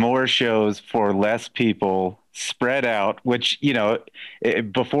to do more shows for less people spread out, which,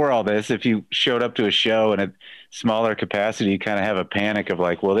 before all this, if you showed up to a show in a smaller capacity, you kind of have a panic of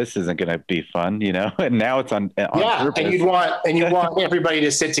like, well, this isn't going to be fun, and now it's on purpose. And you want everybody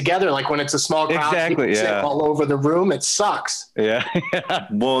to sit together. Like when it's a small crowd, exactly, sit all over the room. It sucks. Yeah.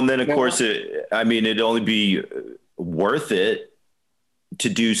 Well, and then of course, it'd only be worth it to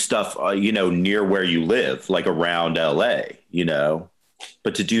do stuff, near where you live, like around LA,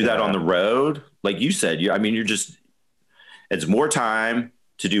 but to do that on the road, like you said, it's more time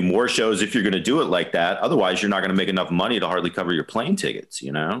to do more shows if you're going to do it like that. Otherwise, you're not going to make enough money to hardly cover your plane tickets,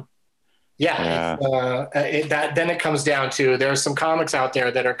 Then it comes down to, there are some comics out there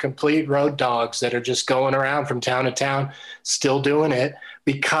that are complete road dogs that are just going around from town to town, still doing it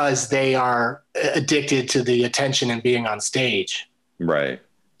because they are addicted to the attention and being on stage. Right.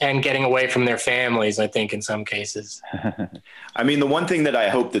 And getting away from their families, I think, in some cases. The one thing that I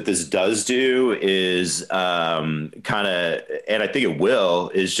hope that this does do is and I think it will,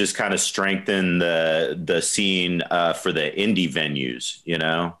 is just kind of strengthen the scene for the indie venues,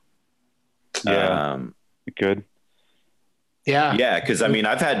 Yeah. Good. Yeah. Yeah. Cause I've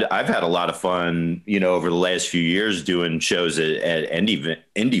had a lot of fun, over the last few years doing shows at indie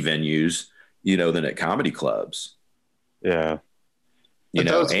venues, than at comedy clubs. Yeah. But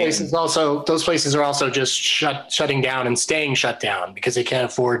those places are also just shutting down and staying shut down because they can't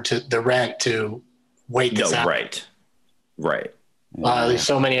afford the rent to wait this out. Right.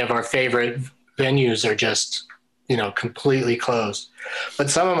 So many of our favorite venues are just, completely closed. But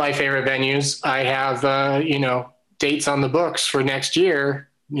some of my favorite venues, I have, dates on the books for next year,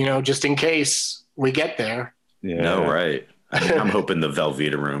 just in case we get there. Yeah. No, right. I'm hoping the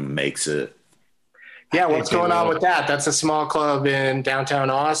Velveeta Room makes it. Yeah, what's going on with that? That's a small club in downtown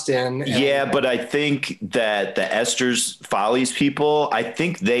Austin. Yeah, but I think that the Esther's Follies people, I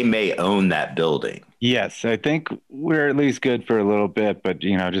think they may own that building. Yes, I think we're at least good for a little bit, but,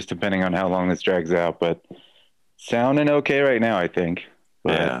 just depending on how long this drags out. But sounding okay right now, I think.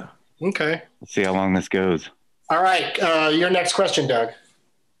 But yeah. Okay. Let's see how long this goes. All right. Your next question, Doug.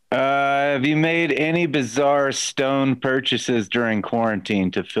 Have you made any bizarre stone purchases during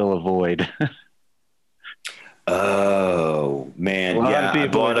quarantine to fill a void? Oh man, I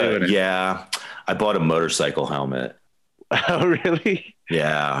bought a motorcycle helmet. Oh really?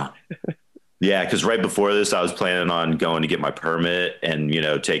 Yeah, because right before this, I was planning on going to get my permit and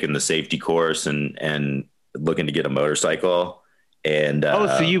taking the safety course and looking to get a motorcycle. And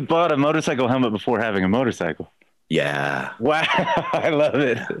so you bought a motorcycle helmet before having a motorcycle? Yeah. Wow, I love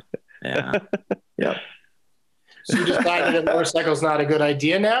it. Yeah. Yep. So you decided a motorcycle is not a good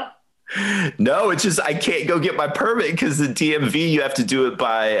idea now? No, it's just I can't go get my permit because the DMV, you have to do it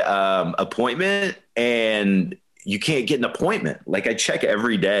by appointment, and you can't get an appointment. Like I check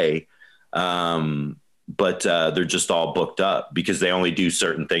every day, but they're just all booked up because they only do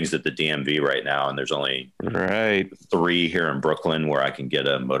certain things at the DMV right now, and there's only 3 here in Brooklyn where I can get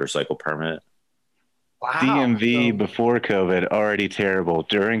a motorcycle permit. Wow. DMV before COVID, already terrible.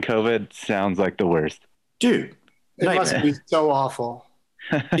 During COVID, sounds like the worst. Dude, it must be so awful.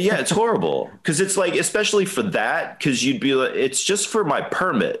 Yeah, it's horrible because it's like, especially for that, because you'd be like, it's just for my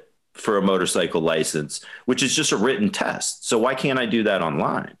permit for a motorcycle license, which is just a written test. So why can't I do that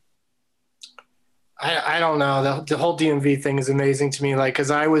online? I don't know. The whole DMV thing is amazing to me. Like,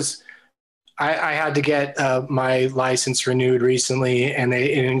 because I had to get my license renewed recently, and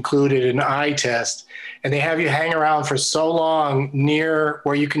it included an eye test, and they have you hang around for so long near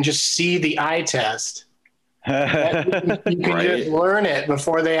where you can just see the eye test. You can just learn it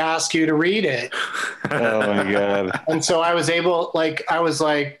before they ask you to read it. Oh my God. And so I was and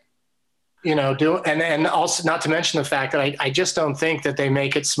also not to mention the fact that I just don't think that they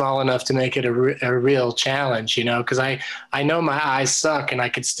make it small enough to make it a real challenge, because I know my eyes suck and I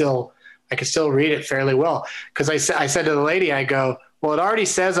could still read it fairly well. Because I said to the lady, I go, well, it already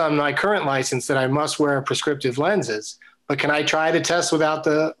says on my current license that I must wear prescriptive lenses, but can I try the test without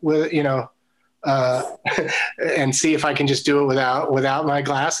and see if I can just do it without my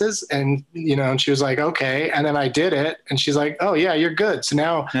glasses. And, and she was like, okay. And then I did it. And she's like, oh yeah, you're good. So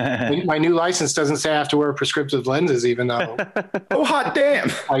now my new license doesn't say I have to wear prescriptive lenses, even though oh, hot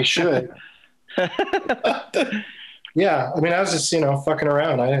damn, I should. Yeah. I mean, I was just, fucking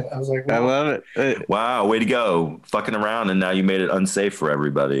around. I was like, I love it. Wow. Way to go. Fucking around. And now you made it unsafe for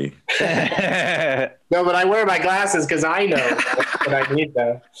everybody. No, but I wear my glasses because I know that I need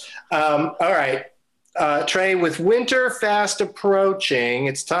them. All right. Trey, with winter fast approaching,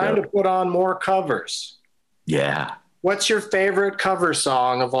 it's time to put on more covers. Yeah. What's your favorite cover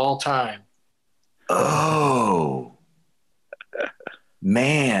song of all time? Oh,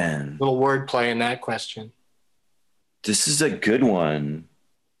 man. Little wordplay in that question. This is a good one.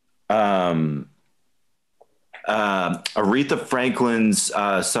 Aretha Franklin's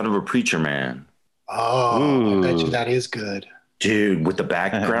Son of a Preacher Man. Oh, I bet you that is good. Dude, with the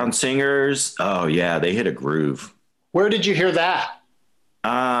background singers. Oh, yeah, they hit a groove. Where did you hear that?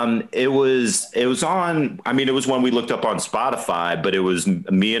 It was on, it was one we looked up on Spotify, but it was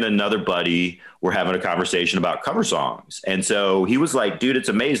me and another buddy were having a conversation about cover songs. And so he was like, dude, it's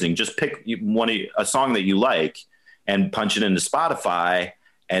amazing. Just pick a song that you like and punch it into Spotify,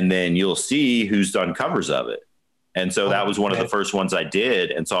 and then you'll see who's done covers of it. And so that was one of the first ones I did,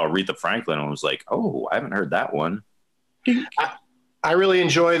 and saw Aretha Franklin and was like, oh, I haven't heard that one. I really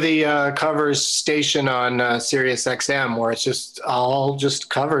enjoy the covers station on Sirius XM, where it's just all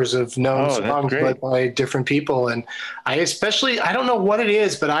covers of known songs by different people. And I don't know what it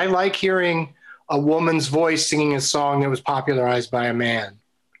is, but I like hearing a woman's voice singing a song that was popularized by a man.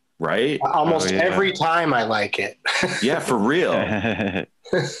 Right? Almost every time I like it. Yeah, for real.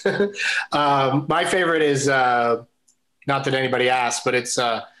 My favorite is, not that anybody asked, but it's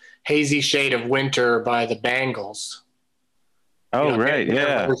Hazy Shade of Winter by the Bangles. Oh, right.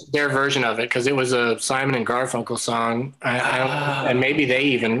 Their version of it, because it was a Simon and Garfunkel song. And maybe they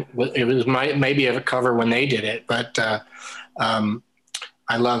even, it was maybe a cover when they did it, but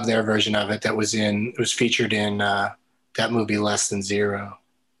I love their version of it. It was featured in that movie Less Than Zero.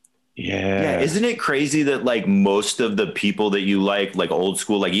 Yeah. Isn't it crazy that like most of the people that you like old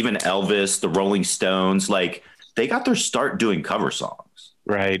school, like even Elvis, the Rolling Stones, like they got their start doing cover songs.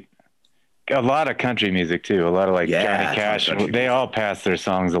 Right. A lot of country music too. A lot of Johnny Cash. They all pass their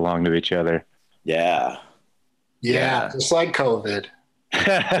songs along to each other. Yeah. Yeah. Just like COVID.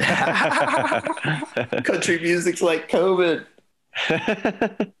 Country music's like COVID.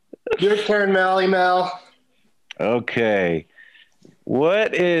 Your turn, Mel. Okay.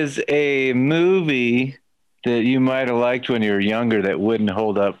 What is a movie that you might have liked when you were younger that wouldn't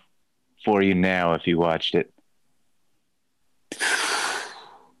hold up for you now if you watched it?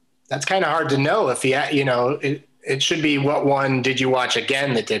 That's kind of hard to know. If it should be what one did you watch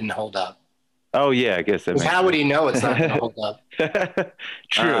again that didn't hold up? Oh yeah, I guess that. How would he know it's not going to hold up?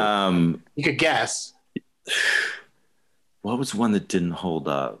 True. You could guess. What was one that didn't hold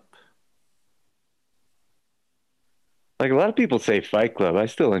up? Like a lot of people say Fight Club. I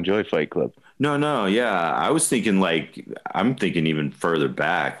still enjoy Fight Club. No, yeah. I was thinking I'm thinking even further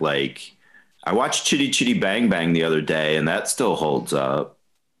back. Like I watched Chitty Chitty Bang Bang the other day, and that still holds up.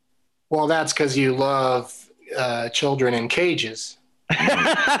 Well, that's because you love children in cages.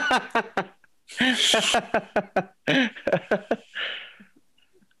 That's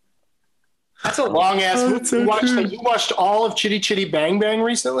a long ass movie. You watched all of Chitty Chitty Bang Bang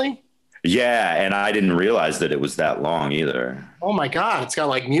recently? Yeah, and I didn't realize that it was that long either. Oh my God, it's got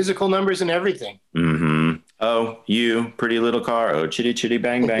like musical numbers and everything. Mm-hmm. Oh, you pretty little car. Oh, chitty chitty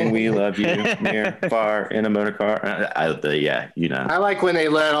bang bang, we love you. Near, far, in a motor car. Yeah, you know. I like when they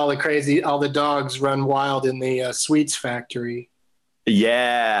let all the dogs run wild in the sweets factory.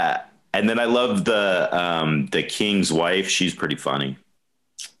 Yeah, and then I love the king's wife. She's pretty funny.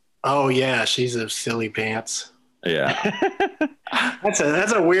 Oh yeah, she's a silly pants. Yeah. That's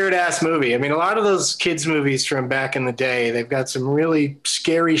a weird ass movie. I mean, a lot of those kids movies from back in the day, they've got some really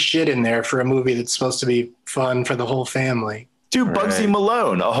scary shit in there for a movie that's supposed to be fun for the whole family. Dude, Bugsy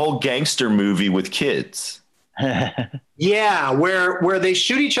Malone, a whole gangster movie with kids. Yeah, where they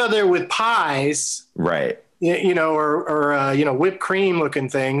shoot each other with pies. Right. Or whipped cream looking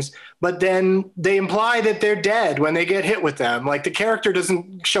things, but then they imply that they're dead when they get hit with them. Like the character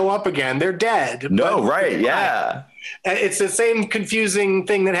doesn't show up again. They're dead. No, right. Yeah. It's the same confusing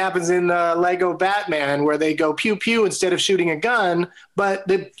thing that happens in Lego Batman where they go pew pew instead of shooting a gun, but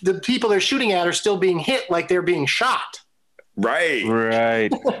the people they're shooting at are still being hit like they're being shot. Right.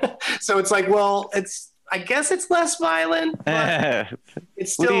 Right. So it's like, well, I guess it's less violent, but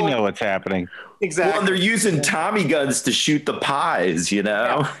it's still. We know what's happening. Exactly. Well, they're using Tommy guns to shoot the pies, you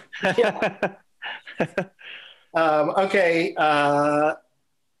know? Yeah. Okay.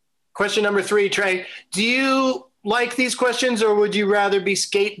 Question number 3, Trey. Do you like these questions, or would you rather be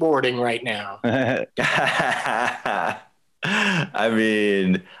skateboarding right now? I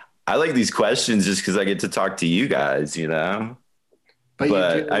mean, I like these questions just because I get to talk to you guys, you know?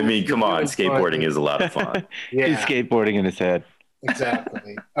 But I mean, come on, skateboarding is a lot of fun. Yeah. He's skateboarding in his head.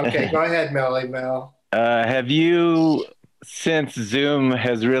 Exactly. Okay, go ahead, Mel. Have you, since Zoom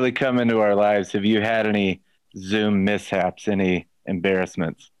has really come into our lives, have you had any Zoom mishaps, any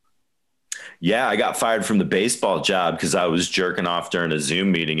embarrassments? Yeah, I got fired from the baseball job because I was jerking off during a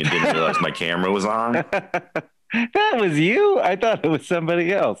Zoom meeting and didn't realize my camera was on. That was you? I thought it was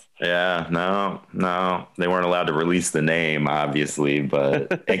somebody else. Yeah, no. They weren't allowed to release the name, obviously,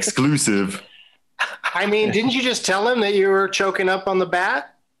 but exclusive. I mean, didn't you just tell him that you were choking up on the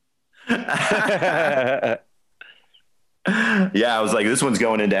bat? Yeah, I was like, this one's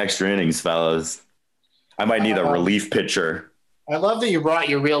going into extra innings, fellas. I might need a relief pitcher. I love that you brought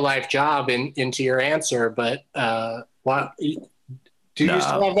your real life job into your answer, but what? Do you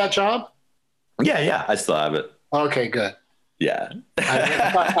still have that job? Yeah, I still have it. Okay, good. Yeah.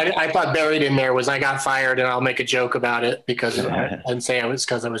 I thought buried in there was I got fired and I'll make a joke about it and say it was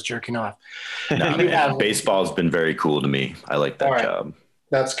because I was jerking off. No, man, baseball's been very cool to me. I like that job.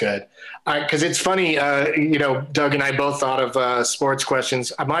 That's good. Because it's funny, Doug and I both thought of sports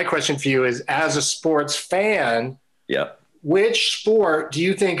questions. My question for you is, as a sports fan, which sport do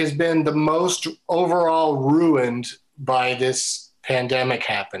you think has been the most overall ruined by this pandemic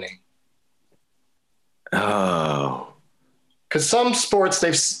happening? Oh, because some sports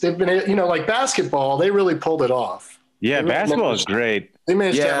they've been, like basketball, they really pulled it off. Yeah, basketball is great. They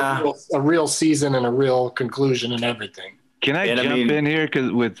managed to have a real season and a real conclusion and everything. Can I jump in here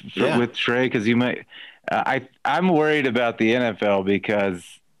with Trey? Because you might, I'm worried about the NFL because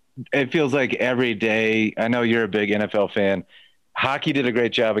it feels like every day. I know you're a big NFL fan. Hockey did a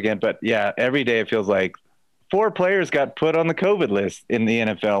great job again, but yeah, every day it feels like 4 players got put on the COVID list in the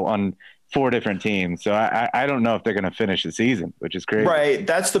NFL on 4 different teams. So I don't know if they're going to finish the season, which is crazy. Right.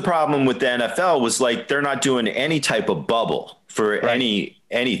 That's the problem with the NFL was like, they're not doing any type of bubble for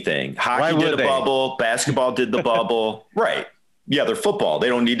anything. Hockey did a bubble. Basketball did the bubble. Right. Yeah. They're football. They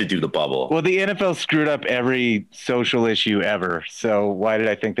don't need to do the bubble. Well, the NFL screwed up every social issue ever. So why did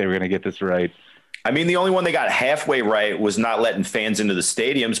I think they were going to get this right? I mean, the only one they got halfway right was not letting fans into the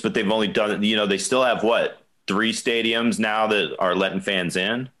stadiums, but they've only done it. They still have 3 stadiums now that are letting fans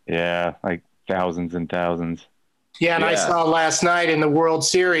in. Yeah, like thousands and thousands. Yeah, and I saw last night in the World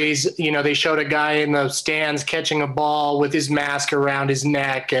Series, they showed a guy in the stands catching a ball with his mask around his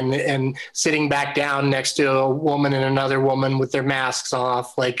neck and sitting back down next to a woman and another woman with their masks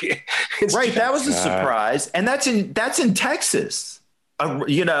off. Like, that was a surprise, and that's in Texas,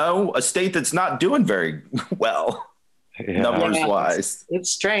 a state that's not doing very well. Yeah. Numbers wise,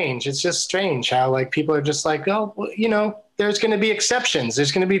 it's strange. It's just strange how people are just like, oh, there's going to be exceptions.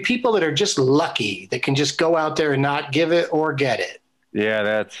 There's going to be people that are just lucky that can just go out there and not give it or get it. Yeah,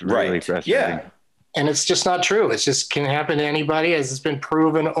 that's really frustrating. Yeah, and it's just not true. It's just can happen to anybody, as it's been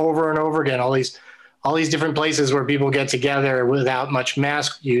proven over and over again. All these different places where people get together without much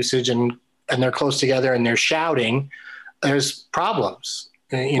mask usage and they're close together and they're shouting. There's problems.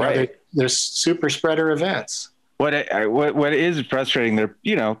 There's super spreader events. What is frustrating,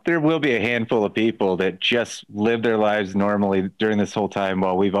 there will be a handful of people that just live their lives normally during this whole time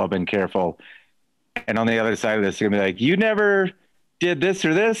while we've all been careful. And on the other side of this, they're going to be like, you never did this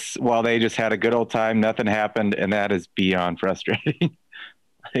or this, while they just had a good old time. Nothing happened. And that is beyond frustrating.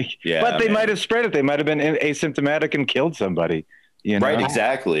 But they might have spread it. They might have been asymptomatic and killed somebody. Right,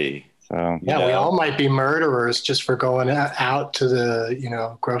 exactly. So we all might be murderers just for going out to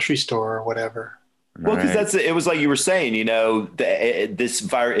the, grocery store or whatever. Well, because it was like you were saying, this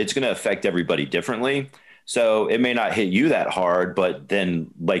virus, it's going to affect everybody differently. So it may not hit you that hard, but then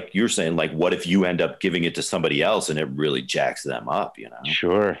like you're saying, what if you end up giving it to somebody else and it really jacks them up,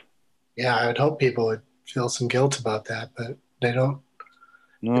 Sure. Yeah. I would hope people would feel some guilt about that, but they don't.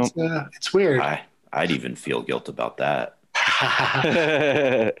 No. It's weird. I'd even feel guilt about that.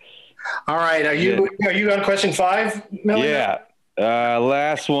 All right. Are you on question 5, Miller? Yeah.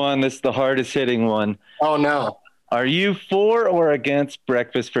 Last one. This is the hardest hitting one. Oh, no. Are you for or against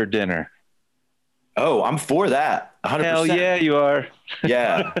breakfast for dinner? Oh, I'm for that. 100%. Hell yeah, you are.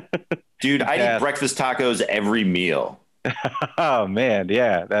 Yeah. Dude, I eat breakfast tacos every meal. Oh, man.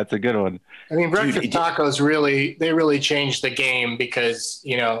 Yeah, that's a good one. I mean, breakfast tacos really changed the game because,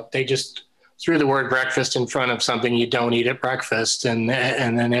 they just threw the word breakfast in front of something you don't eat at breakfast, and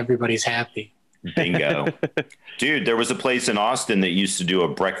then everybody's happy. Bingo. Dude, there was a place in Austin that used to do a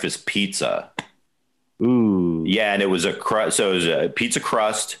breakfast pizza. Ooh. Yeah, and it was a crust. So it was a pizza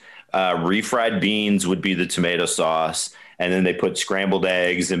crust. Refried beans would be the tomato sauce, and then they put scrambled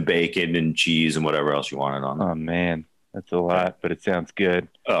eggs and bacon and cheese and whatever else you wanted on. Oh man, that's a lot, but it sounds good.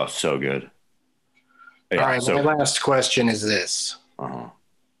 Oh, so good. Yeah, all right, my last question is this,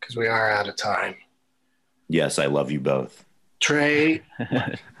 because we are out of time. Yes, I love you both. Trey,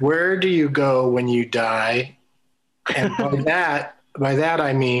 where do you go when you die? And by that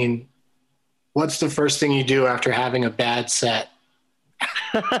I mean, what's the first thing you do after having a bad set?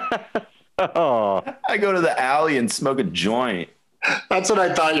 Oh, I go to the alley and smoke a joint. That's what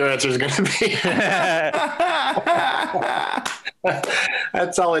I thought your answer was going to be.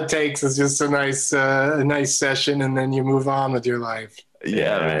 That's all it takes is just a nice session, and then you move on with your life.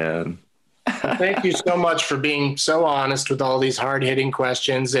 Yeah, man. Thank you so much for being so honest with all these hard-hitting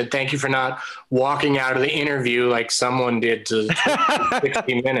questions, and thank you for not walking out of the interview like someone did to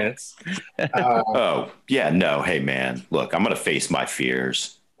 60 minutes. Oh, yeah, no. Hey, man, look, I'm going to face my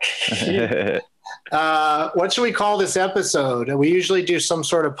fears. What should we call this episode? We usually do some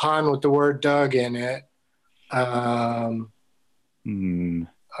sort of pun with the word Doug in it. How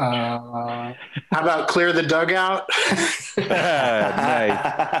about clear the dugout? Nice.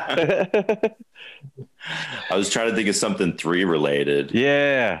 I was trying to think of something 3 related.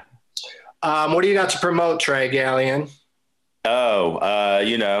 Yeah. What do you got to promote, Trey Gallion? Oh,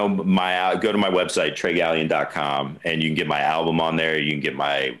 go to my website, TreyGallion.com, and you can get my album on there. You can get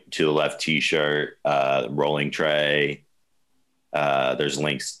my To the Left t-shirt, Rolling Trey. There's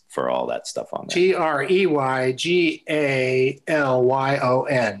links for all that stuff on there.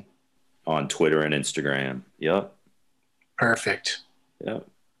 TreyGallion on Twitter and Instagram. Yep. Perfect. Yep.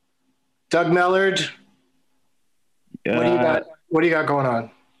 Doug Mellard, what do you got going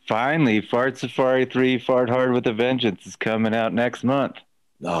on? Finally, Fart Safari 3 Fart Hard with a Vengeance is coming out next month.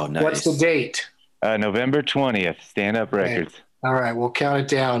 Oh, nice. What's the date? November 20th, Stand Up Records. All right, we'll count it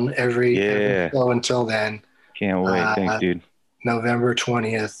down every show until then. Can't wait. Thanks, dude. November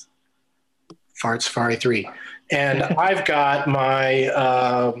 20th, Fart Safari 3. And I've got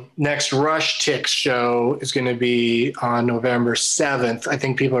my next Rush Ticks show is going to be on November 7th. I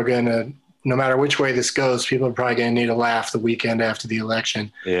think people are going to, no matter which way this goes, people are probably going to need a laugh the weekend after the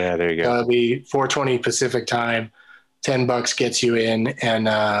election. Yeah, there you go. It'll be 4:20 Pacific time. $10 gets you in,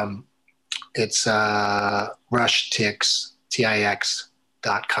 and it's RushTix,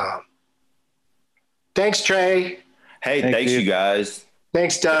 TIX.com. Thanks, Trey. Hey, thanks you guys.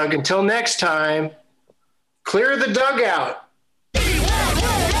 Thanks, Doug. Until next time, clear the dugout.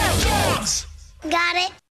 Got it.